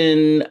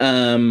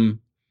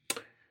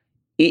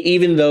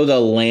though the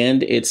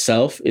land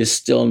itself is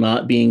still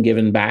not being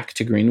given back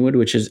to Greenwood,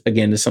 which is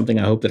something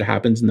I hope that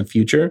happens in the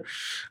future.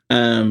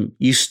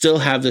 You still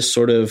have this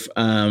sort of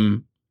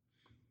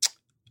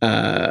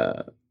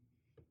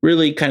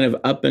really kind of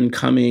up and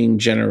coming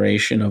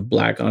generation of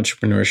Black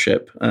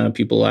entrepreneurship.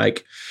 People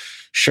like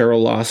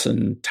Cheryl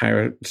Lawson,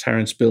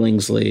 Terrence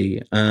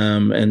Billingsley,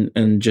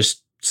 and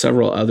just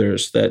several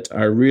others that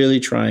are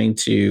really trying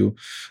to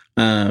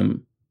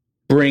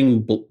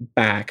bring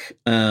back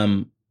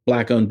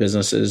Black-owned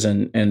businesses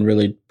and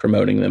really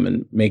promoting them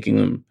and making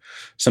them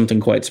something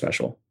quite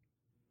special.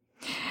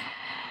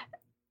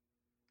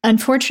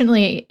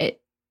 Unfortunately,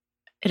 it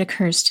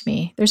occurs to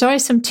me, there's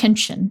always some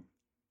tension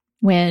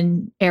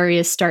when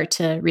areas start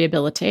to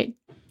rehabilitate.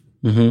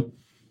 Mm-hmm.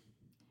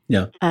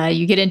 Yeah.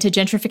 You get into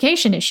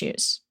gentrification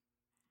issues.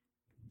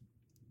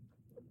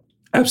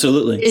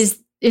 Absolutely. Is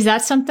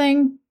that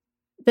something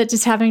that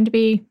is having to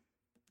be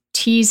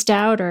teased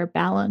out or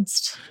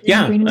balanced?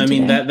 Yeah, I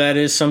mean that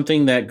is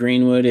something that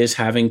Greenwood is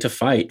having to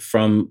fight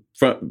from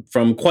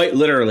quite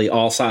literally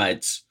all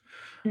sides.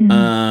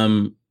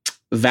 Mm-hmm.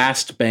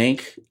 Vast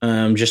Bank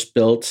just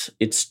built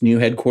its new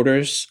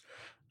headquarters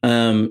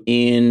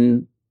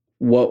in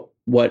what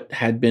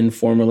had been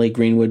formerly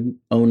Greenwood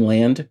owned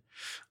land.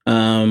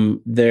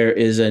 There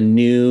is a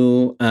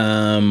new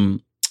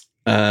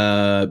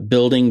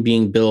building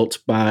being built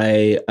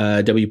by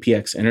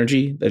WPX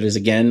Energy that is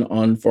again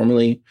on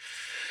formerly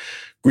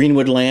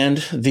Greenwood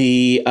land.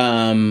 The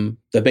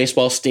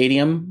baseball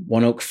stadium,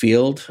 One Oak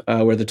Field,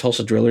 where the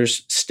Tulsa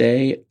Drillers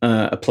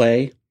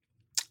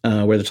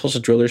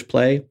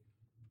play,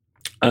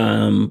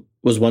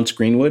 was once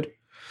Greenwood.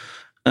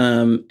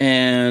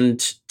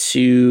 And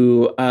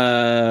to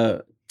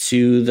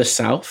the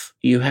south,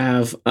 you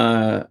have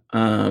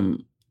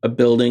a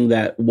building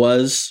that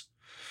was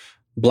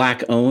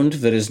Black owned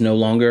that is no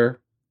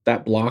longer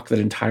that block. That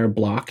entire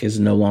block is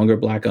no longer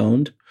Black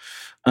owned.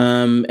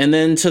 And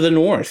then to the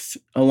north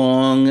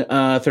along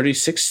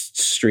 36th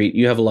Street,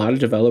 you have a lot of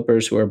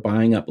developers who are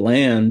buying up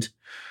land,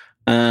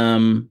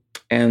 and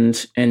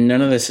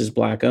none of this is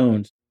Black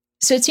owned.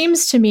 So it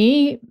seems to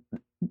me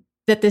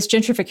that this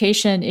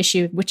gentrification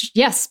issue, which,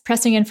 yes,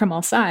 pressing in from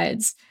all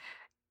sides,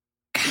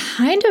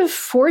 kind of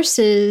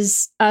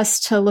forces us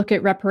to look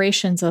at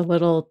reparations a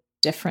little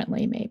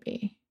differently,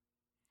 maybe.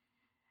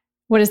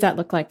 What does that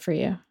look like for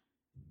you?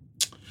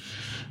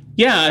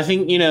 Yeah, I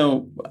think,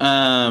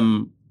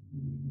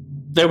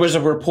 there was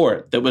a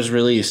report that was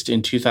released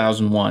in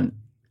 2001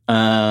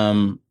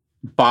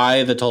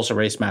 by the Tulsa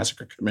Race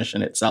Massacre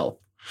Commission itself.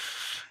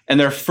 And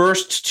their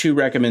first two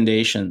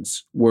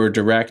recommendations were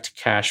direct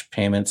cash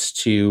payments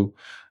to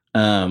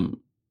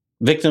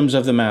victims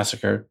of the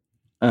massacre,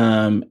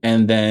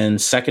 and then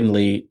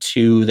secondly,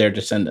 to their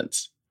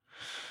descendants.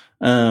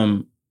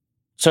 So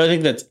I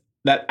think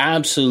that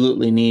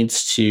absolutely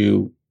needs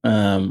to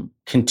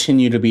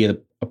continue to be a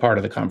part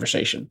of the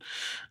conversation.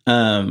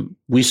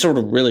 We sort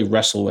of really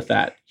wrestle with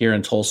that here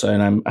in Tulsa,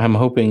 and I'm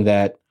hoping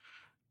that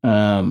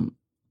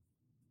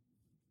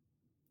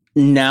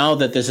now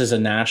that this is a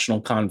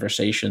national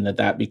conversation,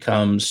 that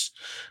becomes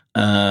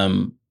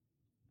that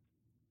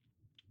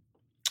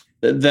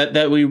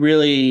we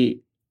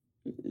really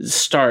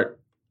start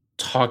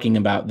talking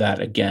about that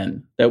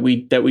again. That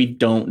we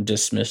don't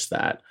dismiss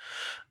that.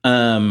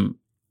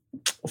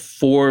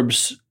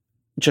 Forbes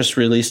just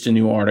released a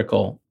new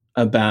article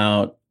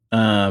about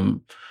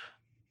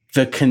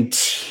the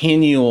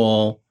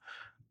continual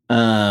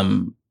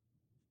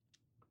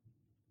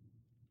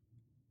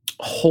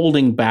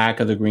holding back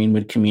of the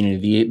Greenwood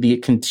community, the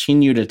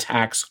continued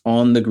attacks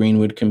on the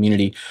Greenwood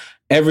community,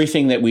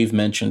 everything that we've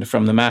mentioned,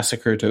 from the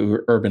massacre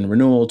to urban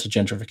renewal to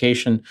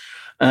gentrification,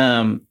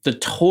 the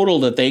total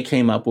that they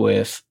came up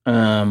with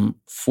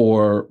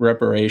for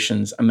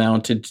reparations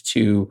amounted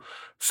to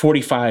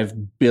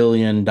 $45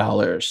 billion,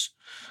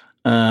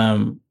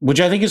 which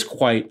I think is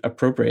quite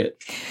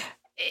appropriate.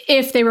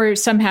 If they were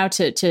somehow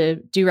to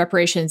do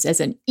reparations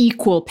as an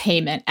equal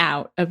payment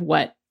out of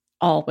what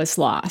all was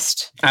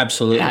lost.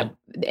 Absolutely.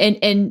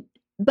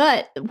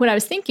 But what I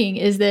was thinking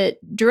is that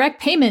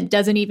direct payment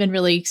doesn't even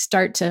really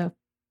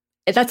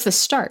that's the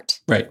start.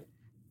 Right.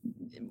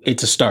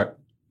 It's a start.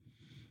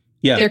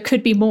 Yeah. There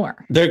could be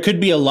more. There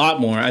could be a lot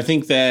more. I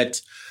think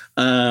that,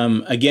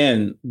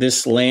 again,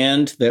 this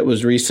land that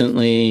was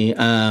recently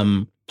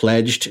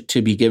pledged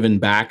to be given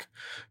back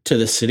to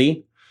the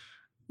city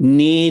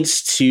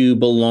needs to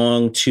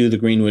belong to the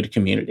Greenwood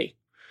community.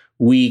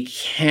 We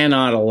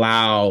cannot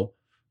allow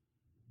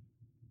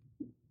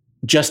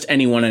just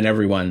anyone and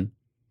everyone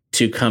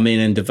to come in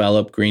and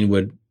develop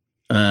Greenwood.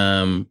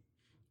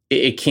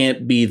 It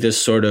can't be this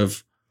sort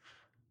of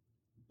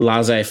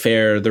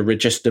laissez-faire, the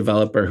richest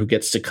developer who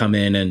gets to come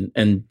in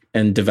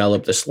and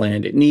develop this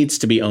land. It needs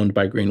to be owned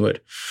by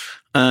Greenwood.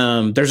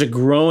 There's a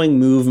growing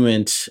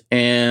movement,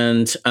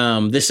 and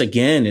this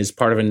again is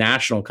part of a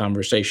national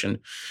conversation,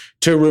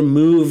 to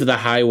remove the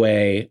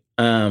highway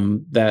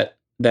that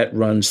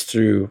runs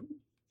through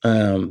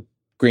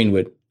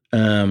Greenwood,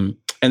 and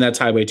that's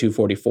Highway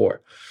 244.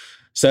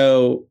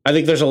 So I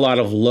think there's a lot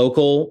of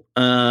local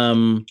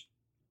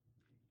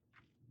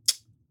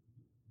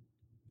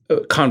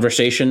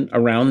conversation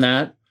around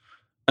that.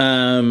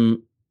 And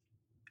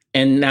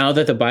now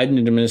that the Biden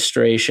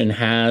administration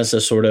has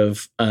a sort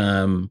of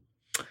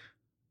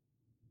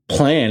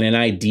plan, an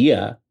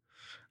idea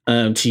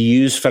to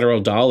use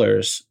federal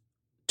dollars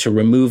to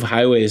remove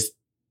highways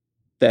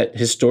that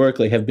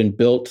historically have been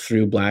built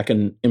through Black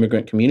and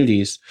immigrant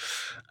communities,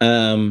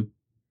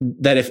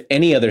 that if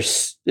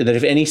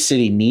any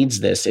city needs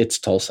this, it's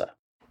Tulsa.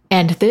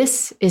 And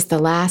this is the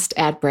last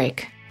ad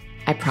break,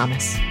 I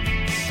promise.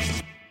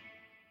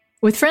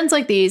 With Friends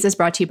Like These is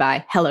brought to you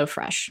by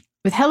HelloFresh.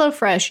 With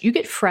HelloFresh, you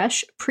get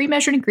fresh,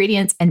 pre-measured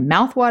ingredients and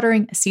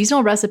mouth-watering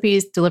seasonal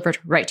recipes delivered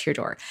right to your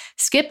door.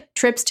 Skip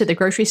trips to the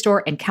grocery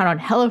store and count on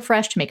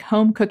HelloFresh to make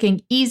home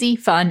cooking easy,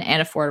 fun,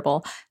 and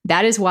affordable.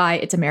 That is why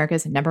it's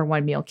America's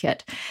 #1 meal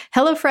kit.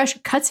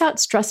 HelloFresh cuts out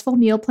stressful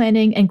meal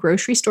planning and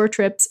grocery store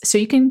trips so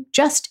you can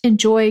just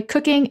enjoy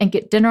cooking and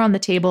get dinner on the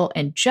table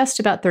in just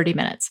about 30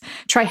 minutes.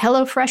 Try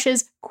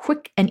HelloFresh's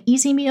quick and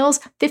easy meals,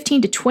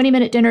 15 to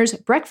 20-minute dinners,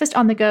 breakfast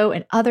on the go,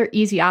 and other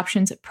easy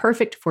options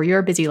perfect for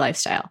your busy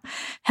lifestyle.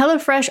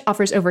 HelloFresh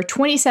offers over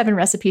 27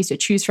 recipes to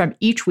choose from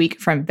each week,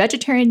 from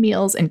vegetarian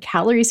meals and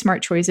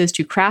calorie-smart choices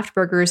to craft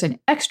burgers and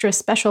extra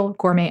special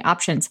gourmet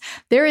options.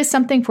 There is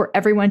something for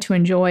everyone to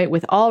enjoy,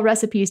 with all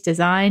recipes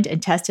designed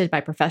and tested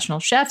by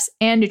professional chefs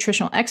and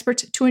nutritional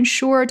experts to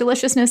ensure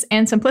deliciousness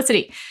and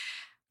simplicity.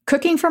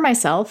 Cooking for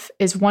myself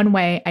is one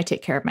way I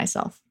take care of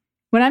myself.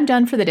 When I'm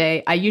done for the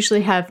day, I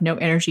usually have no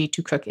energy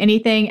to cook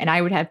anything, and I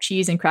would have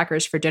cheese and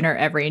crackers for dinner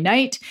every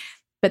night,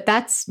 but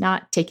that's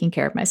not taking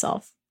care of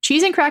myself.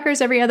 Cheese and crackers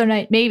every other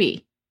night,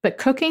 maybe. but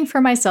cooking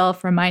for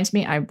myself reminds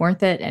me I'm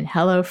worth it, and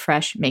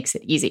HelloFresh makes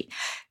it easy.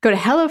 Go to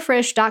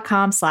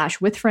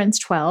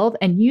HelloFresh.com/withfriends12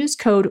 and use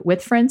code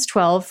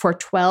withfriends12 for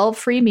 12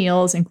 free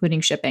meals,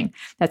 including shipping.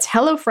 That's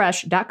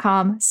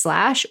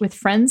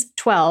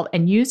HelloFresh.com/withfriends12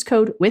 and use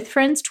code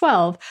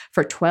withfriends12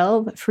 for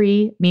 12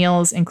 free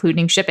meals,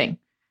 including shipping.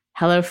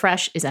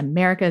 HelloFresh is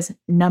America's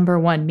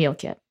 #1 meal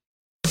kit.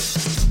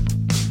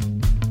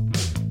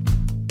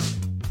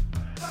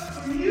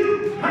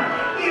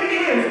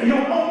 Your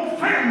own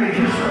family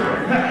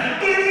history.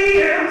 It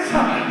is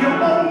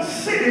your own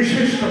city's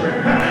history.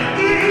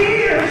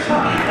 It is the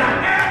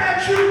air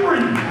that you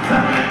breathe.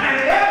 And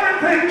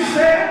everything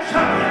says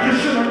you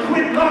should have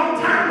quit long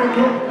time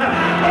ago.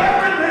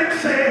 Everything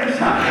says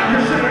you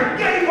should have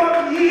gave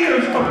up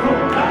years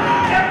ago.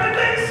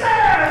 Everything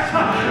says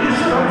you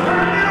should have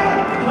turned it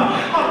over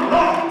a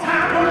long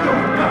time ago.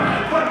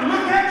 But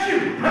look at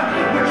you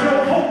with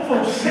your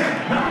hopeful self.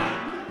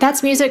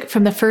 That's music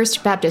from the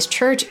First Baptist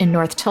Church in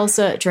North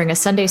Tulsa during a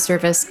Sunday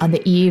service on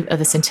the eve of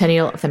the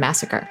centennial of the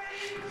massacre.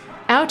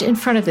 Out in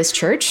front of this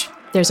church,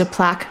 there's a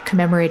plaque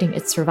commemorating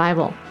its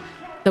survival.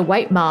 The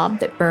white mob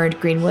that burned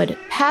Greenwood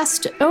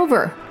passed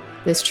over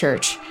this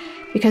church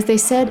because they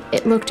said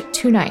it looked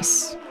too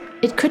nice.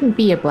 It couldn't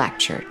be a black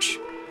church.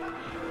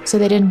 So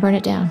they didn't burn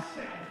it down.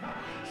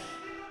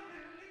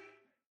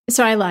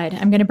 So I lied.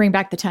 I'm going to bring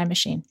back the time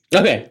machine.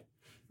 Okay.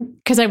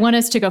 Because I want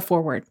us to go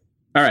forward.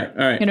 All right.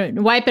 I'm going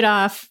to wipe it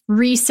off,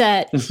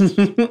 reset.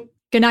 You're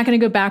not going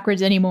to go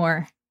backwards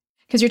anymore.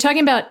 Because you're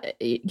talking about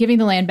giving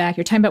the land back.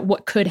 You're talking about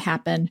what could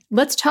happen.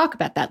 Let's talk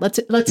about that. Let's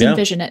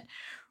envision it.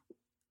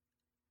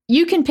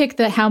 You can pick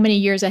the how many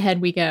years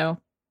ahead we go,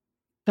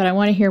 but I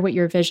want to hear what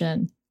your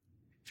vision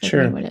for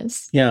Greenwood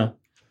is. Yeah.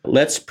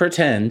 Let's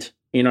pretend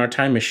in our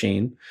time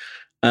machine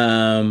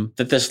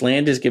that this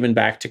land is given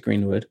back to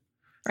Greenwood,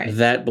 right,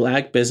 that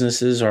black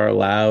businesses are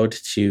allowed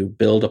to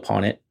build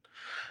upon it.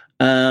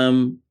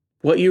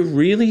 What you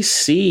really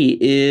see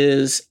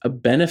is a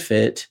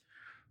benefit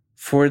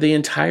for the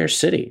entire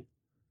city.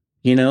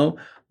 You know,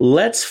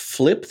 let's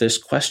flip this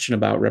question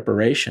about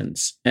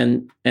reparations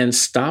and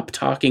stop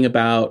talking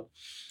about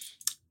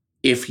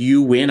if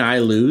you win, I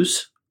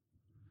lose,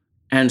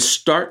 and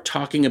start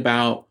talking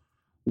about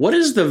what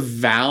is the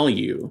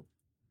value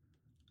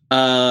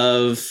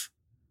of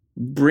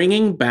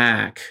bringing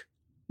back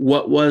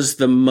what was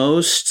the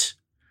most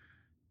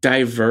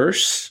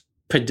diverse,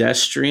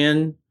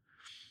 pedestrian,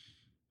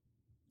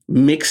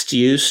 mixed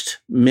use,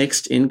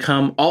 mixed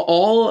income,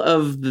 all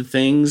of the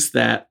things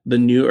that the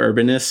new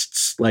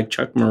urbanists like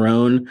Chuck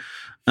Marohn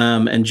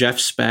and Jeff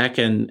Speck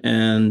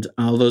and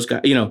all those guys,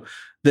 you know,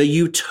 the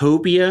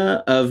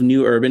utopia of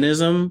new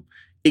urbanism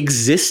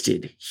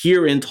existed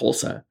here in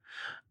Tulsa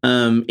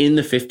in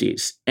the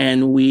 50s,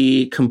 and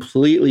we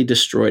completely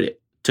destroyed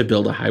it to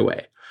build a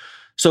highway.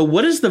 So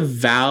what is the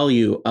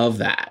value of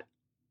that?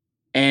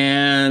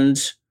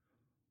 And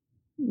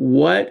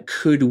what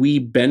could we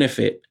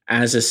benefit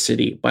as a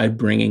city by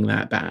bringing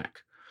that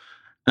back?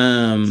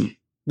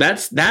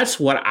 That's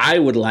what I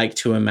would like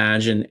to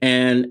imagine,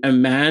 and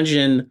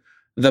imagine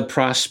the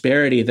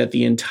prosperity that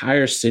the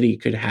entire city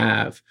could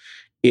have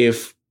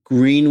if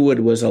Greenwood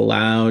was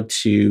allowed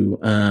to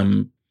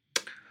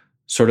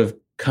sort of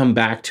come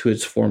back to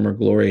its former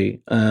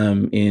glory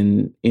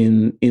in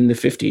the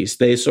 50s.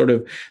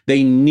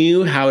 They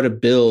knew how to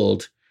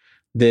build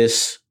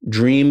this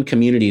dream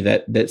community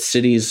that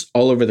cities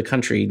all over the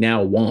country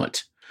now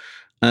want.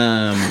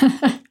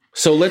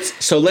 So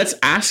let's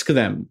ask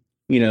them,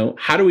 you know,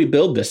 how do we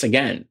build this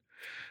again?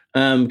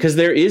 Because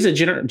there is a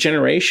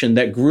generation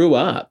that grew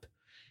up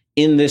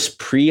in this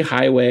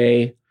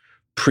pre-highway,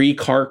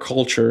 pre-car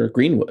culture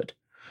Greenwood.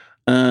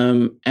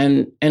 And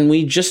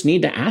we just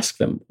need to ask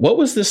them, what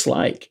was this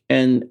like?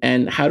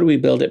 And how do we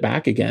build it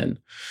back again?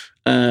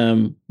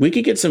 We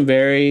could get some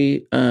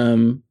very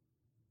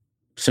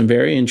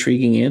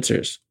intriguing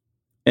answers,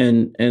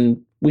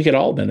 and we could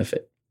all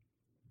benefit.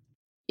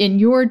 In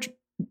your,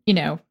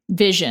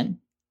 vision,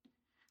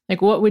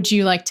 like what would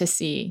you like to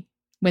see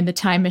when the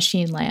time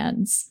machine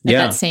lands at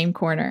that same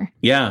corner?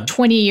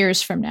 20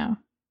 years from now.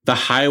 The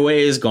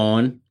highway is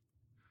gone.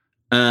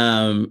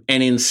 And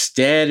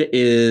instead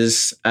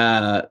is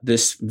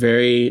this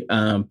very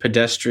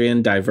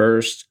pedestrian,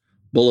 diverse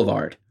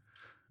boulevard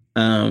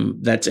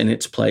that's in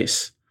its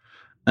place.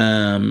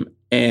 And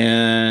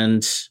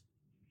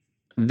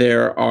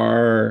there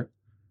are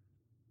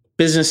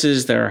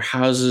businesses, there are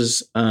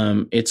houses.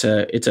 It's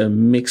a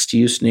mixed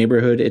use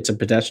neighborhood. It's a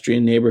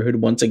pedestrian neighborhood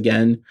once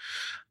again.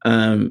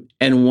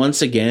 And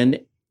once again,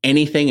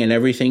 anything and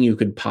everything you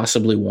could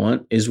possibly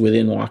want is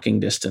within walking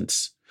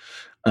distance.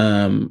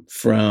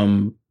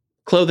 From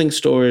clothing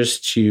stores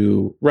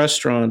to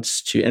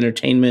restaurants to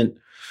entertainment.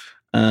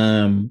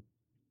 I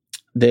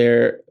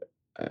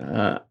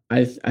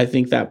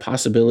think that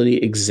possibility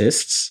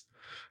exists.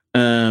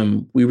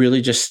 We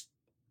really just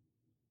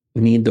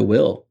need the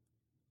will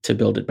to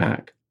build it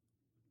back.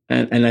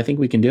 And I think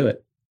we can do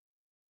it.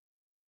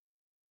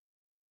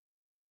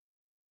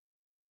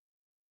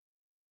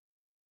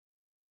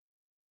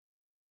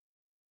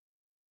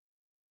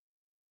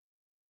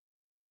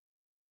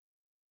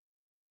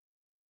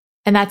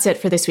 And that's it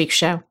for this week's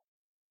show.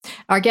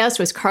 Our guest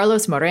was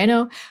Carlos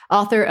Moreno,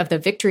 author of The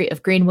Victory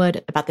of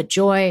Greenwood, about the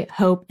joy,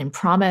 hope, and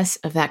promise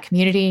of that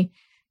community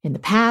in the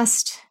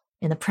past,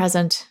 in the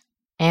present,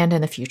 and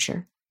in the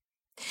future.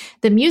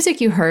 The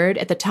music you heard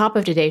at the top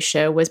of today's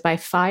show was by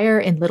Fire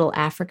in Little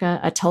Africa,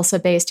 a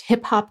Tulsa-based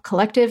hip-hop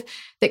collective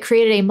that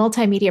created a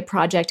multimedia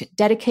project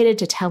dedicated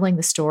to telling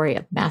the story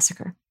of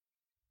massacre.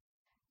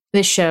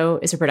 This show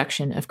is a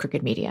production of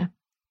Crooked Media.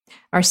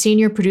 Our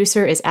senior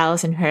producer is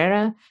Allison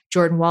Herrera.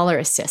 Jordan Waller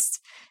assists.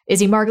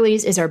 Izzy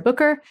Margulies is our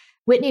booker.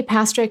 Whitney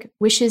Pastrick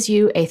wishes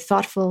you a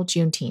thoughtful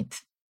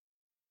Juneteenth.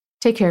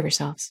 Take care of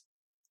yourselves.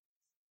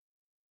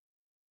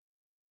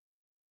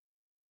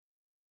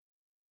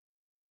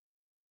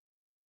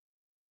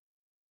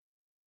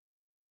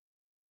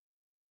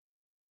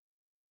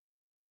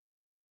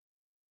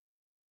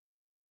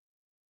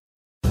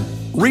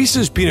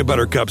 Reese's Peanut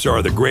Butter Cups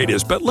are the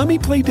greatest, but let me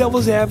play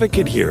devil's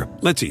advocate here.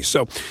 Let's see.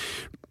 So,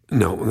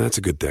 no, that's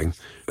a good thing.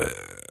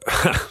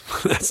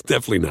 That's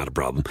definitely not a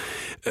problem.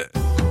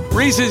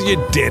 Reese's,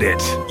 you did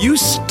it. You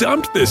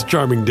stumped this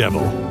charming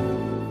devil.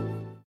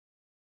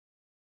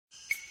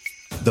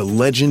 The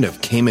legend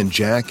of Cayman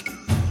Jack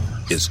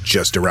is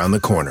just around the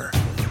corner.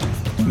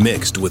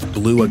 Mixed with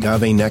blue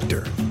agave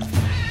nectar,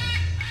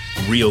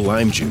 real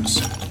lime juice,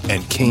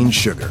 and cane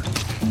sugar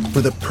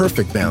for the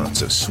perfect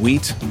balance of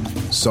sweet,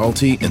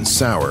 salty, and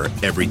sour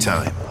every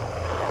time.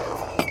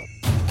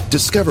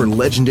 Discover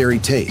legendary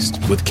taste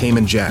with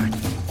Cayman Jack,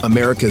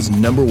 America's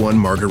 #1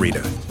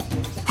 margarita.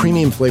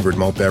 Premium flavored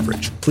malt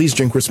beverage. Please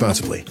drink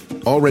responsibly.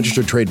 All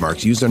registered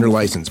trademarks used under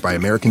license by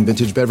American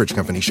Vintage Beverage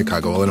Company,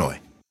 Chicago, Illinois.